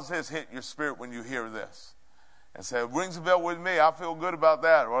 How's this hit your spirit when you hear this? And say, it rings a bell with me. I feel good about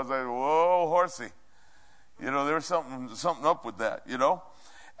that. Or I say, whoa, horsey. There's something up with that,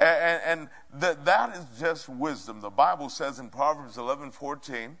 And that is just wisdom. The Bible says in Proverbs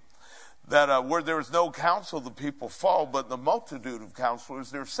 11:14 that where there is no counsel, the people fall, but the multitude of counselors,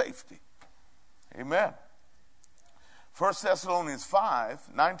 their safety. Amen. 1 Thessalonians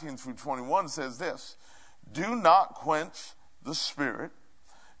 5:19-21 says this: do not quench the spirit.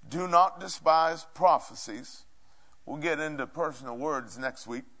 Do not despise prophecies. We'll get into personal words next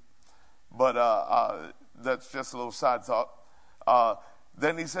week, but that's just a little side thought.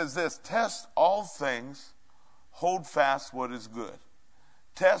 Then he says this: test all things, hold fast what is good.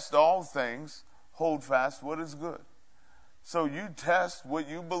 Test all things, hold fast what is good. So you test what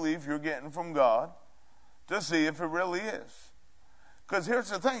you believe you're getting from God to see if it really is. Because here's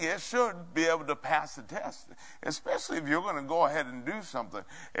the thing, it should be able to pass the test, especially if you're going to go ahead and do something.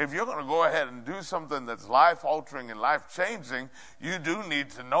 If you're going to go ahead and do something that's life-altering and life-changing, you do need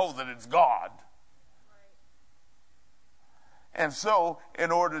to know that it's God. And so, in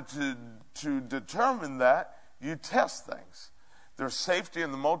order to determine that, you test things. There's safety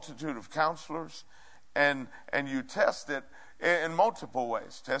in the multitude of counselors, and you test it in multiple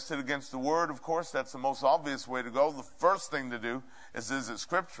ways. Test it against the Word, of course. That's the most obvious way to go. The first thing to do is it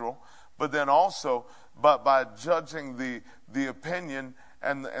scriptural? But then also, by judging the opinion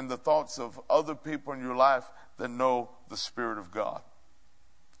and the thoughts of other people in your life that know the Spirit of God.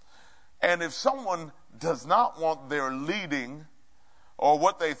 And if someone does not want their leading or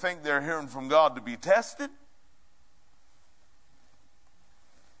what they think they're hearing from God to be tested,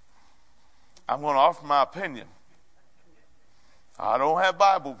 I'm going to offer my opinion. I don't have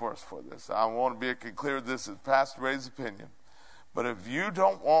Bible verse for this. I want to be clear, this is Pastor Ray's opinion. But if you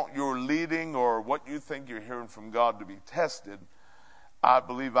don't want your leading or what you think you're hearing from God to be tested, I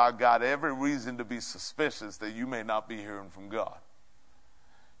believe I've got every reason to be suspicious that you may not be hearing from God.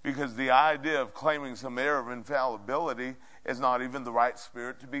 Because the idea of claiming some air of infallibility is not even the right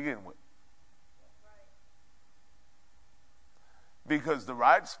spirit to begin with. Because the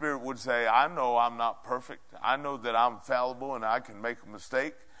right spirit would say, I know I'm not perfect. I know that I'm fallible and I can make a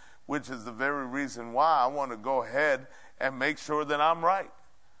mistake, which is the very reason why I want to go ahead and make sure that I'm right.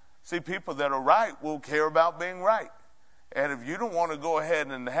 See, people that are right will care about being right. And if you don't want to go ahead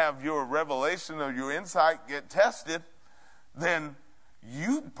and have your revelation or your insight get tested, then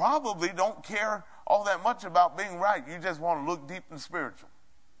you probably don't care all that much about being right. You just want to look deep and spiritual,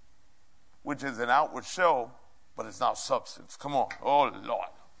 which is an outward show, but it's not substance. Come on. Oh, Lord.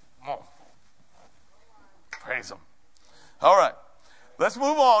 Come on. Praise Him. All right. Let's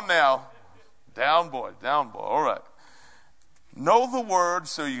move on now. Down, boy. Down, boy. All right. Know the Word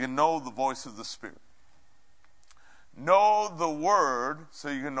so you can know the voice of the Spirit. Know the Word so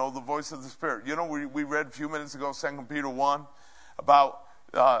you can know the voice of the Spirit. We read a few minutes ago, 2 Peter 1, about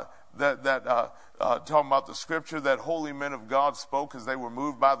talking about the scripture that holy men of God spoke as they were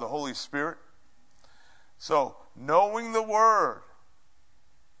moved by the Holy Spirit. So, knowing the Word.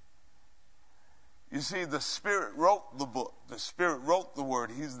 You see, the Spirit wrote the book. The Spirit wrote the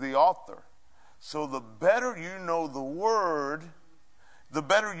Word. He's the author. So the better you know the Word, the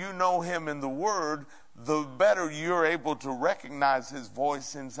better you know Him in the Word, the better you're able to recognize His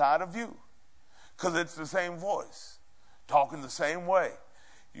voice inside of you. Because it's the same voice, talking the same way,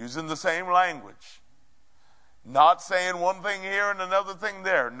 using the same language. Not saying one thing here and another thing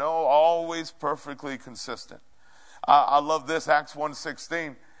there. No, always perfectly consistent. I love this, Acts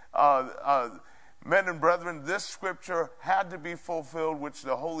 1:16. Men and brethren, this scripture had to be fulfilled, which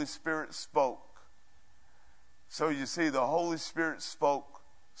the Holy Spirit spoke. So you see, the Holy Spirit spoke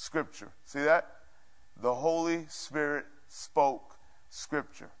scripture. See that? The Holy Spirit spoke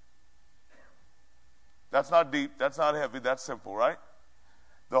scripture. That's not deep, that's not heavy, that's simple, right?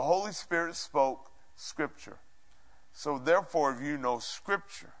 The Holy Spirit spoke scripture. So therefore, if you know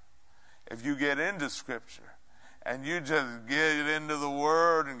scripture, if you get into scripture, and you just get into the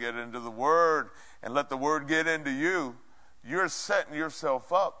Word and get into the Word and let the Word get into you, you're setting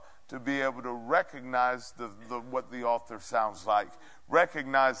yourself up to be able to recognize what the author sounds like,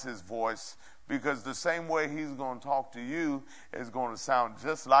 recognize his voice, because the same way he's going to talk to you is going to sound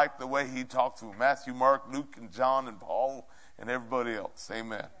just like the way he talked through Matthew, Mark, Luke, and John, and Paul, and everybody else.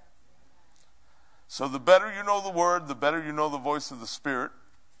 Amen. So the better you know the Word, the better you know the voice of the Spirit.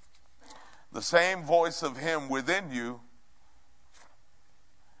 The same voice of Him within you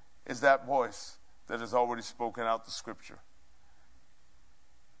is that voice that has already spoken out the scripture.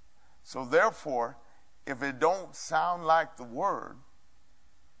 So therefore, if it don't sound like the Word,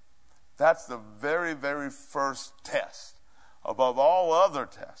 that's the very, very first test. Above all other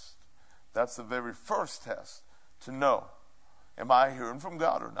tests, that's the very first test to know, am I hearing from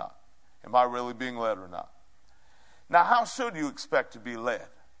God or not? Am I really being led or not? Now, how should you expect to be led?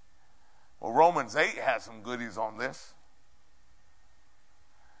 Well, Romans 8 has some goodies on this.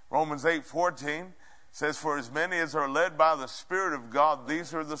 Romans 8:14 says, for as many as are led by the Spirit of God,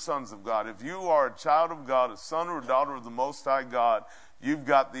 these are the sons of God. If you are a child of God, a son or a daughter of the Most High God, you've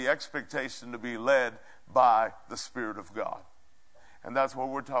got the expectation to be led by the Spirit of God. And that's what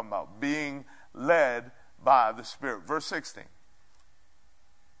we're talking about, being led by the Spirit. Verse 16.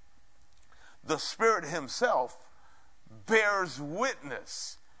 The Spirit Himself bears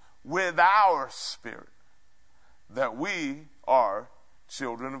witness with our spirit that we are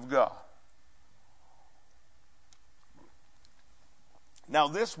children of God. Now,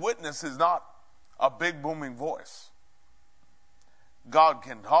 this witness is not a big booming voice. God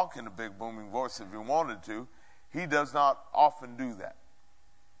can talk in a big booming voice if He wanted to. He does not often do that.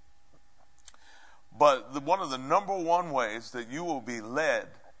 But one of the number one ways that you will be led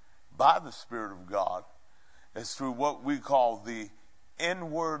by the Spirit of God is through what we call the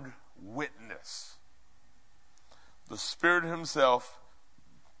inward witness. The Spirit Himself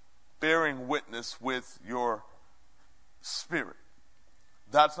bearing witness with your spirit.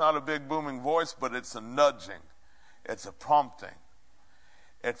 That's not a big booming voice, but it's a nudging. It's a prompting.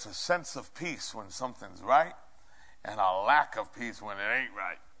 It's a sense of peace when something's right and a lack of peace when it ain't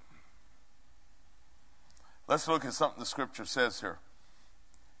right. Let's look at something the scripture says here.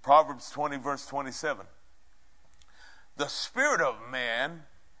 Proverbs 20 verse 27. The spirit of man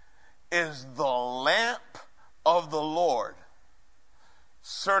is the lamp of the Lord,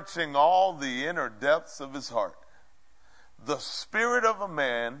 searching all the inner depths of his heart. The spirit of a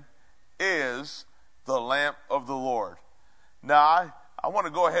man is the lamp of the Lord. Now, I want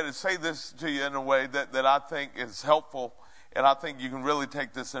to go ahead and say this to you in a way that I think is helpful, and I think you can really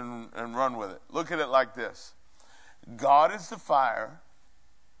take this and run with it. Look at it like this. God is the fire.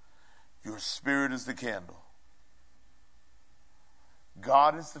 Your spirit is the candle.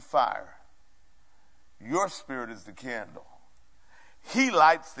 God is the fire. Your spirit is the candle. He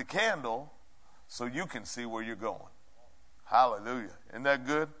lights the candle so you can see where you're going. Hallelujah. Isn't that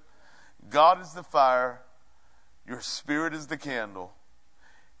good? God is the fire. Your spirit is the candle.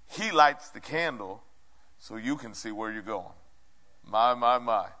 He lights the candle so you can see where you're going. My, my,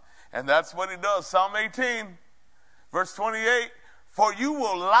 my. And that's what He does. Psalm 18, verse 28. For you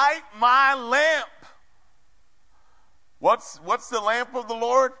will light my lamp. What's the lamp of the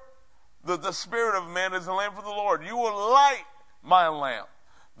Lord? The spirit of man is the lamp of the Lord. You will light my lamp.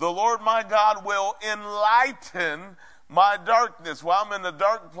 The Lord my God will enlighten my darkness. Well, I'm in a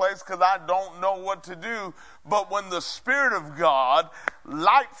dark place because I don't know what to do. But when the Spirit of God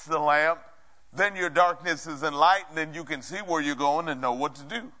lights the lamp, then your darkness is enlightened and you can see where you're going and know what to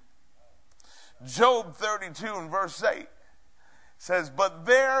do. Job 32 and verse 8 says, but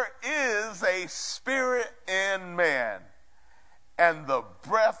there is a spirit in man, and the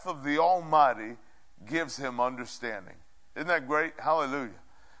breath of the Almighty gives him understanding. Isn't that great? Hallelujah.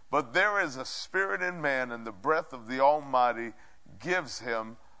 But there is a spirit in man, and the breath of the Almighty gives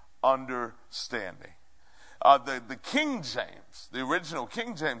him understanding. The King James, the original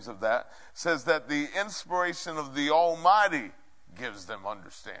King James of that, says that the inspiration of the Almighty gives them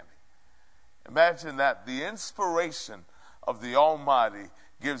understanding. Imagine that. The inspiration of the Almighty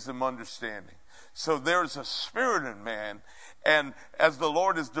gives them understanding. So there's a spirit in man, and as the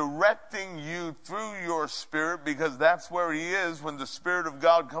Lord is directing you through your spirit, because that's where he is, when the Spirit of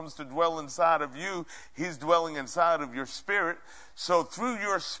God comes to dwell inside of you, he's dwelling inside of your spirit. So through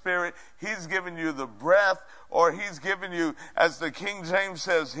your spirit, he's given you the breath, or he's given you, as the King James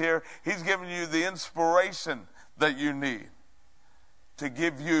says here, he's given you the inspiration that you need to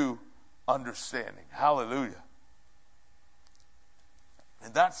give you understanding. Hallelujah.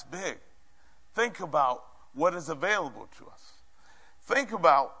 And that's big. Think about what is available to us. Think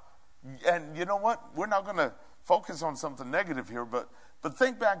about, and you know what? We're not going to focus on something negative here, but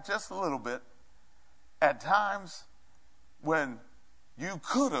think back just a little bit at times when you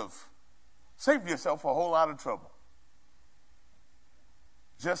could have saved yourself a whole lot of trouble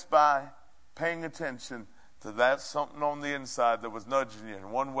just by paying attention to that something on the inside that was nudging you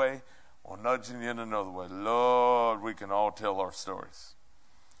in one way or nudging you in another way. Lord, we can all tell our stories.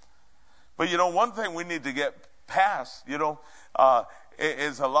 But you know, one thing we need to get past,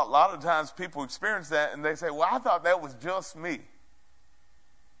 is a lot of times people experience that and they say, well, I thought that was just me.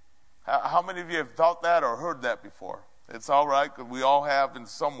 How many of you have thought that or heard that before? It's all right, because we all have in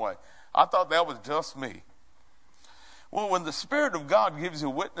some way. I thought that was just me. Well, when the Spirit of God gives you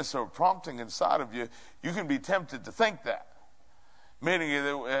a witness or a prompting inside of you, you can be tempted to think that. Meaning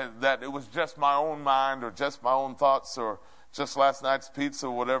that it was just my own mind or just my own thoughts or just last night's pizza,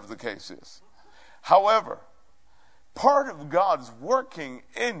 or whatever the case is. However, part of God's working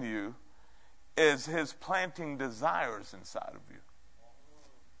in you is his planting desires inside of you.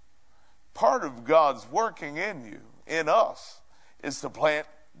 Part of God's working in you, in us, is to plant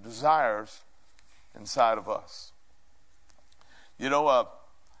desires inside of us.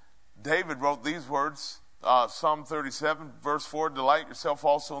 David wrote these words, Psalm 37, verse 4, delight yourself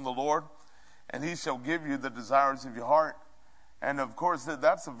also in the Lord, and he shall give you the desires of your heart. And of course,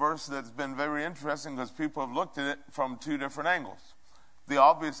 that's a verse that's been very interesting because people have looked at it from two different angles. The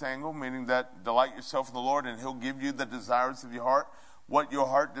obvious angle, meaning that delight yourself in the Lord and he'll give you the desires of your heart. What your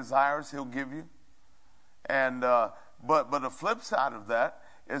heart desires, he'll give you. And but the flip side of that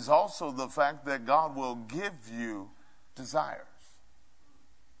is also the fact that God will give you desires.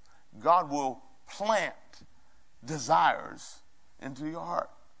 God will plant desires into your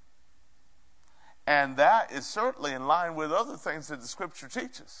heart. And that is certainly in line with other things that the Scripture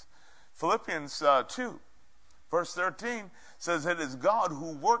teaches. Philippians 2, verse 13 says, it is God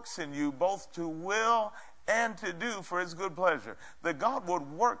who works in you both to will and to do for his good pleasure. That God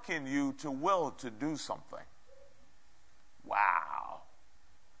would work in you to will to do something. Wow.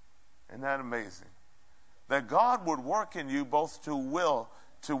 Isn't that amazing? That God would work in you both to will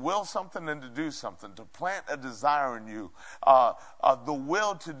something and to do something, to plant a desire in you, the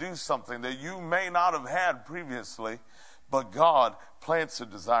will to do something that you may not have had previously, but God plants a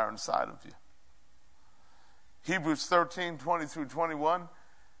desire inside of you. Hebrews 13, 20 through 21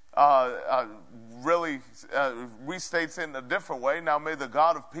 really restates it in a different way. Now may the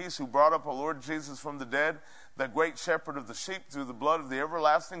God of peace, who brought up our Lord Jesus from the dead, the great shepherd of the sheep through the blood of the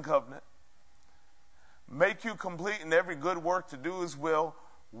everlasting covenant, make you complete in every good work to do his will,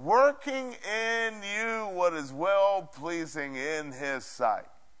 working in you what is well-pleasing in his sight.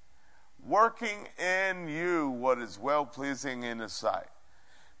 Working in you what is well-pleasing in his sight.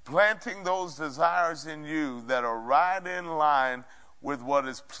 Planting those desires in you that are right in line with what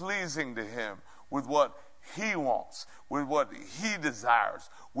is pleasing to him, with what he wants, with what he desires,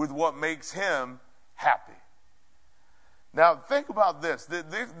 with what makes him happy. Now think about this.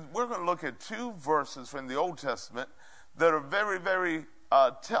 We're going to look at two verses from the Old Testament that are very, very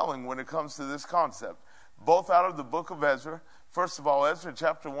telling when it comes to this concept. Both out of the book of Ezra. First of all, Ezra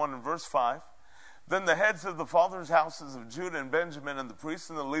chapter 1 and verse 5. Then the heads of the fathers' houses of Judah and Benjamin and the priests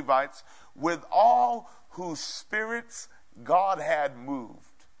and the Levites, with all whose spirits God had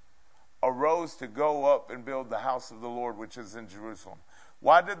moved, arose to go up and build the house of the Lord which is in Jerusalem.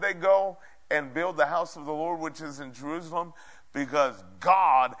 Why did they go and build the house of the Lord which is in Jerusalem? Because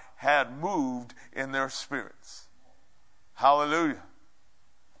God had moved in their spirits. Hallelujah.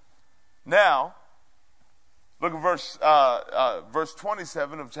 Now, look at verse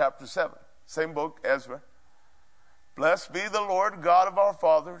 27 of chapter 7. Same book, Ezra. Blessed be the Lord God of our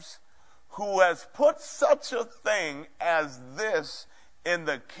fathers, who has put such a thing as this in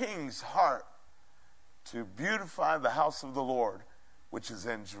the king's heart, to beautify the house of the Lord, which is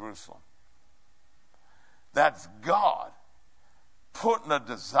in Jerusalem. That's God putting a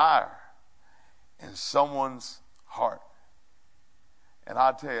desire in someone's heart. And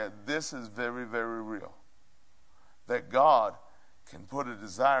I tell you, this is very, very real. That God can put a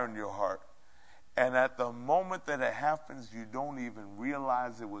desire in your heart, and at the moment that it happens, you don't even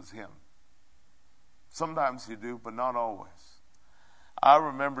realize it was him. Sometimes you do, but not always. I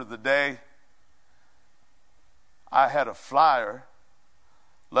remember the day I had a flyer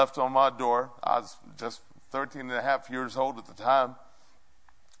left on my door. I was just 13 and a half years old at the time,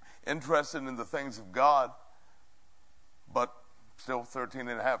 interested in the things of God, but still 13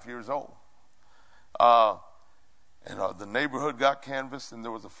 and a half years old. The neighborhood got canvassed, and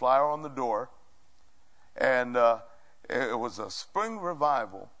there was a flyer on the door, and it was a spring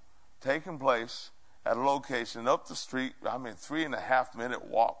revival taking place at a location up the street. 3.5 minute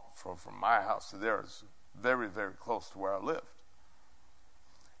walk from my house to there. Is very, very close to where I lived.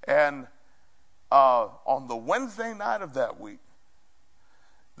 And on the Wednesday night of that week,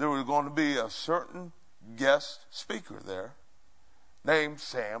 there was going to be a certain guest speaker there named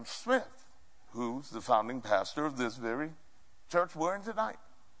Sam Smith, who's the founding pastor of this very church we're in tonight.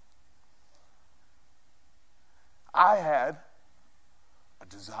 I had a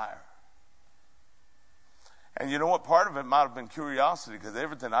desire. And you know what? Part of it might have been curiosity, because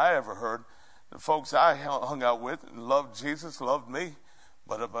everything I ever heard, the folks I hung out with and loved Jesus, loved me.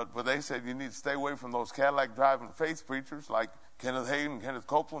 But they said you need to stay away from those Cadillac driving faith preachers like Kenneth Hagin, Kenneth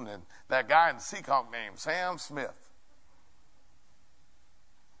Copeland, and that guy in the Seekonk named Sam Smith.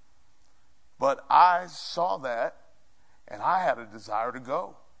 But I saw that, and I had a desire to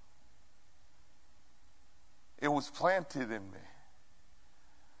go. It was planted in me.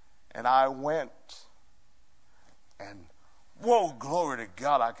 And I went. And, whoa, glory to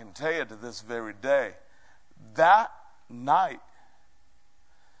God, I can tell you to this very day, that night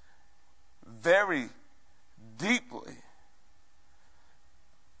very deeply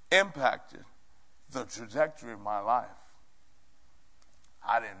impacted the trajectory of my life.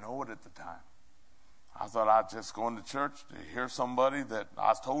 I didn't know it at the time. I thought I'd just go into church to hear somebody that I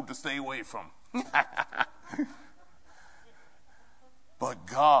was told to stay away from. But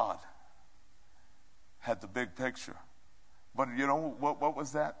God had the big picture. But you know what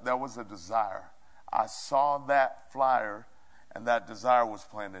was that? That was a desire. I saw that flyer, and that desire was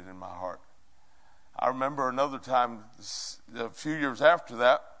planted in my heart. I remember another time, a few years after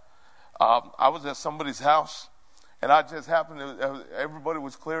that, I was at somebody's house, and I just happened to, everybody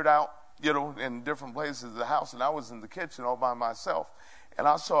was cleared out, in different places of the house, and I was in the kitchen all by myself, and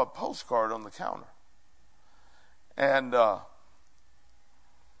I saw a postcard on the counter. And I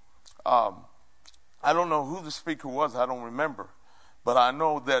don't know who the speaker was, I don't remember, but I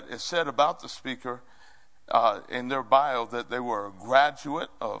know that it said about the speaker in their bio that they were a graduate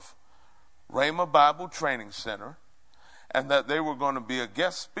of Rhema Bible Training Center, and that they were going to be a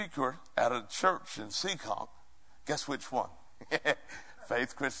guest speaker at a church in Seekonk. Guess which one?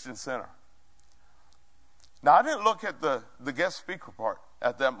 Faith Christian Center. Now, I didn't look at the guest speaker part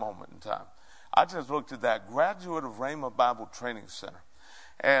at that moment in time. I just looked at that graduate of Rhema Bible Training Center.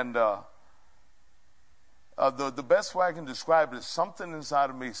 And the best way I can describe it is something inside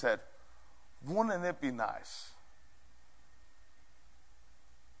of me said, wouldn't it be nice?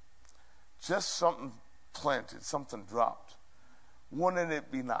 Just something planted, something dropped. Wouldn't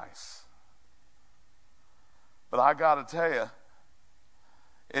it be nice? But I got to tell you,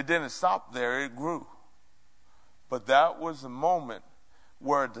 it didn't stop there, it grew. But that was the moment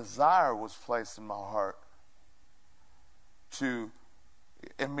where a desire was placed in my heart to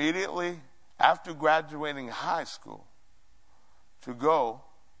immediately after graduating high school to go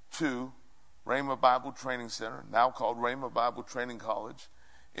to Rhema Bible Training Center, now called Rhema Bible Training College,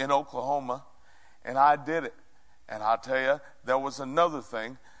 in Oklahoma, and I did it. And I'll tell you, there was another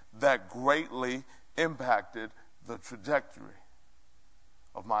thing that greatly impacted the trajectory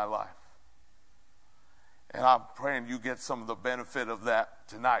of my life. And I'm praying you get some of the benefit of that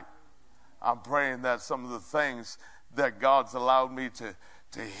tonight. I'm praying that some of the things that God's allowed me to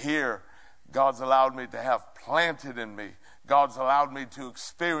hear, God's allowed me to have planted in me, God's allowed me to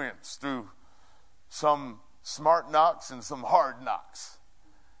experience through some smart knocks and some hard knocks,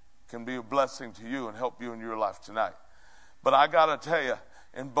 can be a blessing to you and help you in your life tonight. But I got to tell you,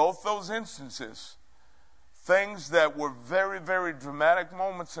 in both those instances, things that were very, very dramatic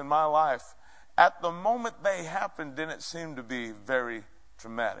moments in my life, at the moment they happened, didn't seem to be very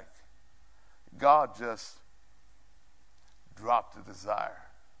dramatic. God just drop the desire.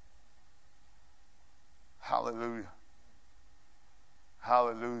 Hallelujah.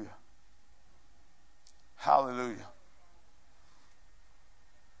 Hallelujah. Hallelujah.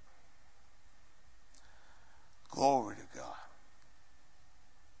 Glory to God.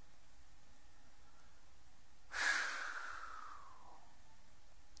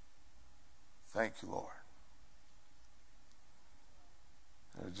 Thank you, Lord.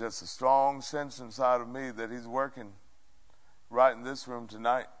 There's just a strong sense inside of me that he's working right in this room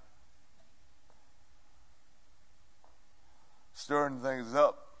tonight. Stirring things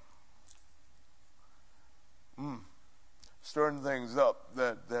up. Stirring things up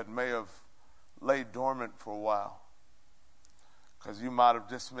that may have laid dormant for a while. Because you might have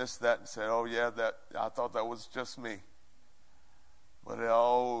dismissed that and said, oh yeah, I thought that was just me. But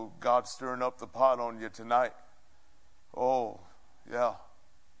oh, God's stirring up the pot on you tonight. Oh, yeah.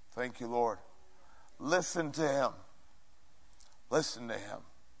 Thank you, Lord. Listen to him. Listen to him.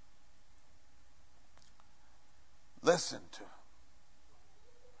 Listen to him.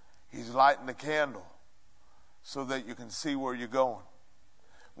 He's lighting the candle so that you can see where you're going.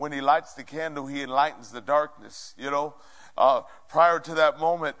 When he lights the candle, he enlightens the darkness. You know, prior to that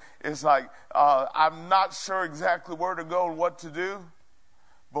moment, it's like, I'm not sure exactly where to go and what to do.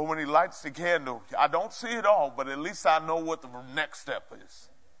 But when he lights the candle, I don't see it all, but at least I know what the next step is.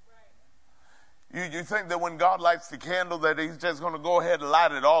 You think that when God lights the candle that he's just going to go ahead and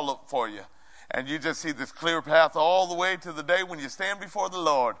light it all up for you. And you just see this clear path all the way to the day when you stand before the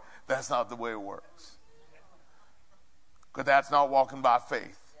Lord. That's not the way it works. Because that's not walking by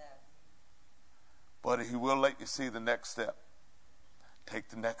faith. But he will let you see the next step. Take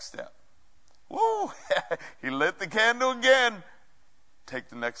the next step. Woo! He lit the candle again. Take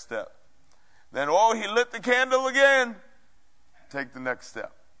the next step. Then, oh, he lit the candle again. Take the next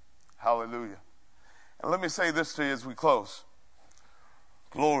step. Hallelujah. And let me say this to you as we close.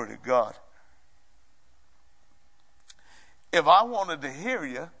 Glory to God. If I wanted to hear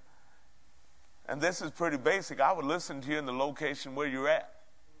you, and this is pretty basic, I would listen to you in the location where you're at.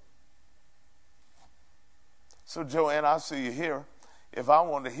 So, Joanne, I see you here. If I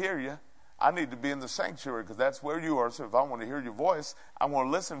want to hear you, I need to be in the sanctuary because that's where you are. So if I want to hear your voice, I want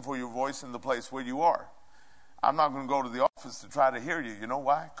to listen for your voice in the place where you are. I'm not going to go to the office to try to hear you. You know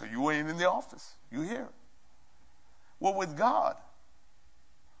why? Because you ain't in the office. You here. Well, with God,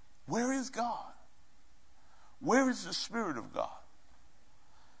 where is God? Where is the Spirit of God?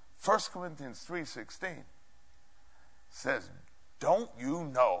 1 Corinthians 3:16 says, don't you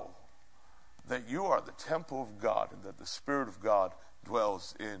know that you are the temple of God and that the Spirit of God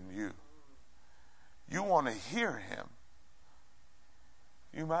dwells in you? You want to hear him.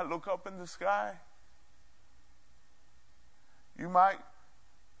 You might look up in the sky. You might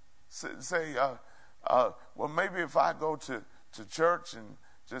say, well, maybe if I go to church and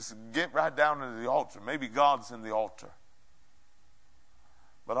just get right down to the altar, maybe God's in the altar.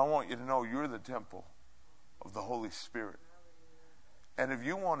 But I want you to know you're the temple of the Holy Spirit. And if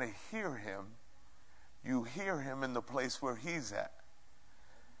you want to hear him, you hear him in the place where he's at.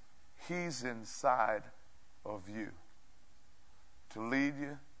 He's inside of you to lead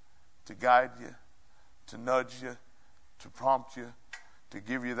you, to guide you, to nudge you, to prompt you, to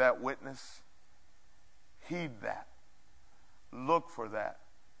give you that witness. Heed that. Look for that.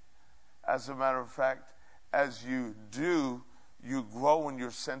 As a matter of fact, as you do, you grow in your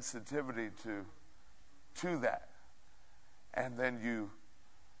sensitivity to that. And then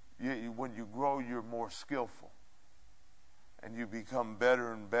when you grow, you're more skillful. And you become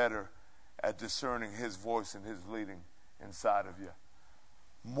better and better at discerning his voice and his leading inside of you.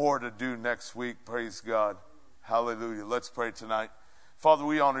 More to do next week. Praise God. Hallelujah. Let's pray tonight. Father,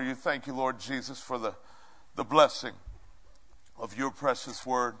 we honor you. Thank you, Lord Jesus, for the blessing of your precious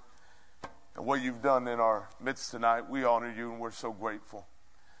word and what you've done in our midst tonight. We honor you and we're so grateful.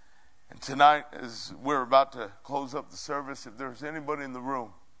 And tonight, as we're about to close up the service, if there's anybody in the room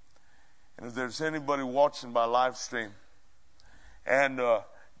and if there's anybody watching by live stream, and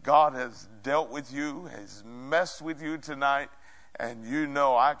God has dealt with you, has messed with you tonight, and you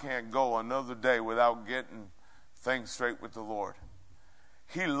know I can't go another day without getting things straight with the Lord.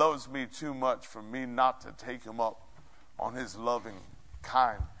 He loves me too much for me not to take him up on his loving,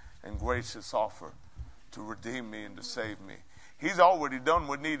 kind, and gracious offer to redeem me and to save me. He's already done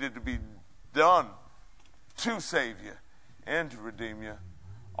what needed to be done to save you and to redeem you.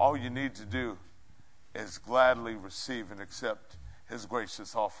 All you need to do is gladly receive and accept his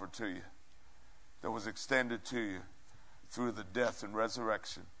gracious offer to you that was extended to you through the death and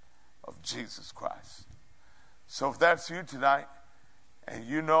resurrection of Jesus Christ. So if that's you tonight, and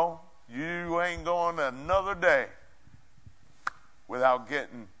you know you ain't going another day without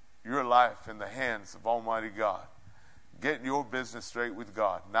getting your life in the hands of Almighty God. Getting your business straight with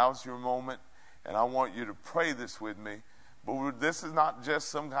God. Now's your moment, and I want you to pray this with me. But this is not just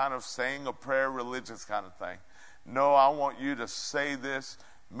some kind of saying a prayer, religious kind of thing. No, I want you to say this,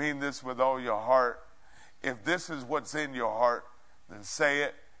 mean this with all your heart. If this is what's in your heart, then say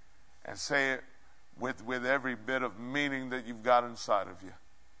it, and say it with every bit of meaning that you've got inside of you.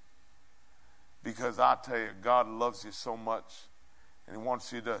 Because I tell you, God loves you so much, and He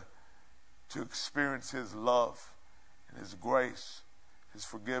wants you to experience His love and His grace, His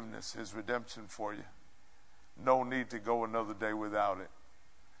forgiveness, His redemption for you. No need to go another day without it.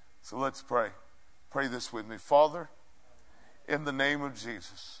 So let's pray. Pray this with me. Father, in the name of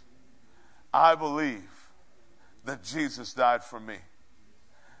Jesus, I believe that Jesus died for me.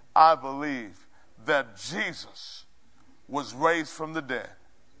 I believe that Jesus was raised from the dead.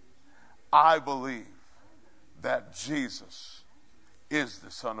 I believe that Jesus is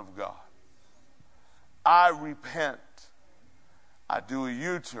the Son of God. I repent. I do a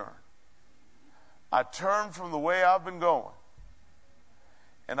U-turn. I turn from the way I've been going,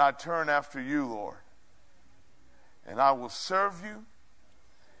 and I turn after you, Lord. And I will serve you,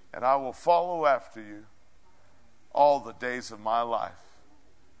 and I will follow after you all the days of my life.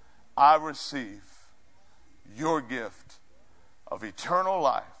 I receive your gift of eternal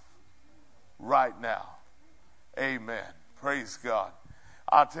life right now. Amen. Praise God.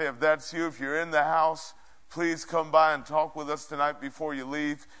 I'll tell you, if that's you, if you're in the house, please come by and talk with us tonight before you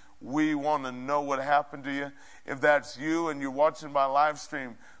leave. We want to know what happened to you. If that's you and you're watching my live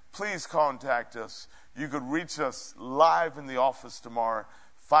stream, please contact us. You could reach us live in the office tomorrow,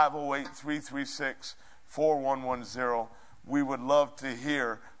 508-336-4110. We would love to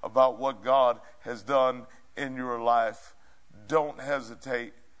hear about what God has done in your life. Don't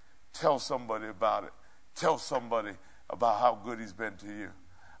hesitate. Tell somebody about it. Tell somebody about how good He's been to you.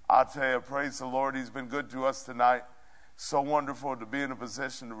 I tell you, praise the Lord. He's been good to us tonight. So wonderful to be in a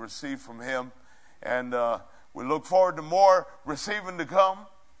position to receive from Him. And we look forward to more receiving to come.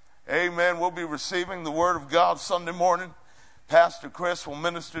 Amen. We'll be receiving the Word of God Sunday morning. Pastor Chris will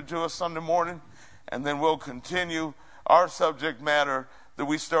minister to us Sunday morning. And then we'll continue our subject matter that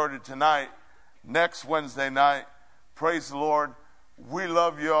we started tonight, next Wednesday night. Praise the Lord. We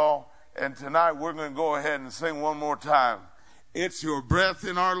love y'all. And tonight we're going to go ahead and sing one more time. It's your breath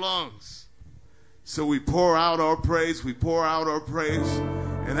in our lungs. So we pour out our praise. We pour out our praise.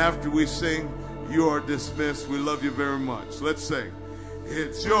 And after we sing, you are dismissed. We love you very much. Let's sing.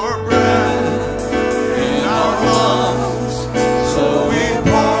 It's your breath in our lungs. So we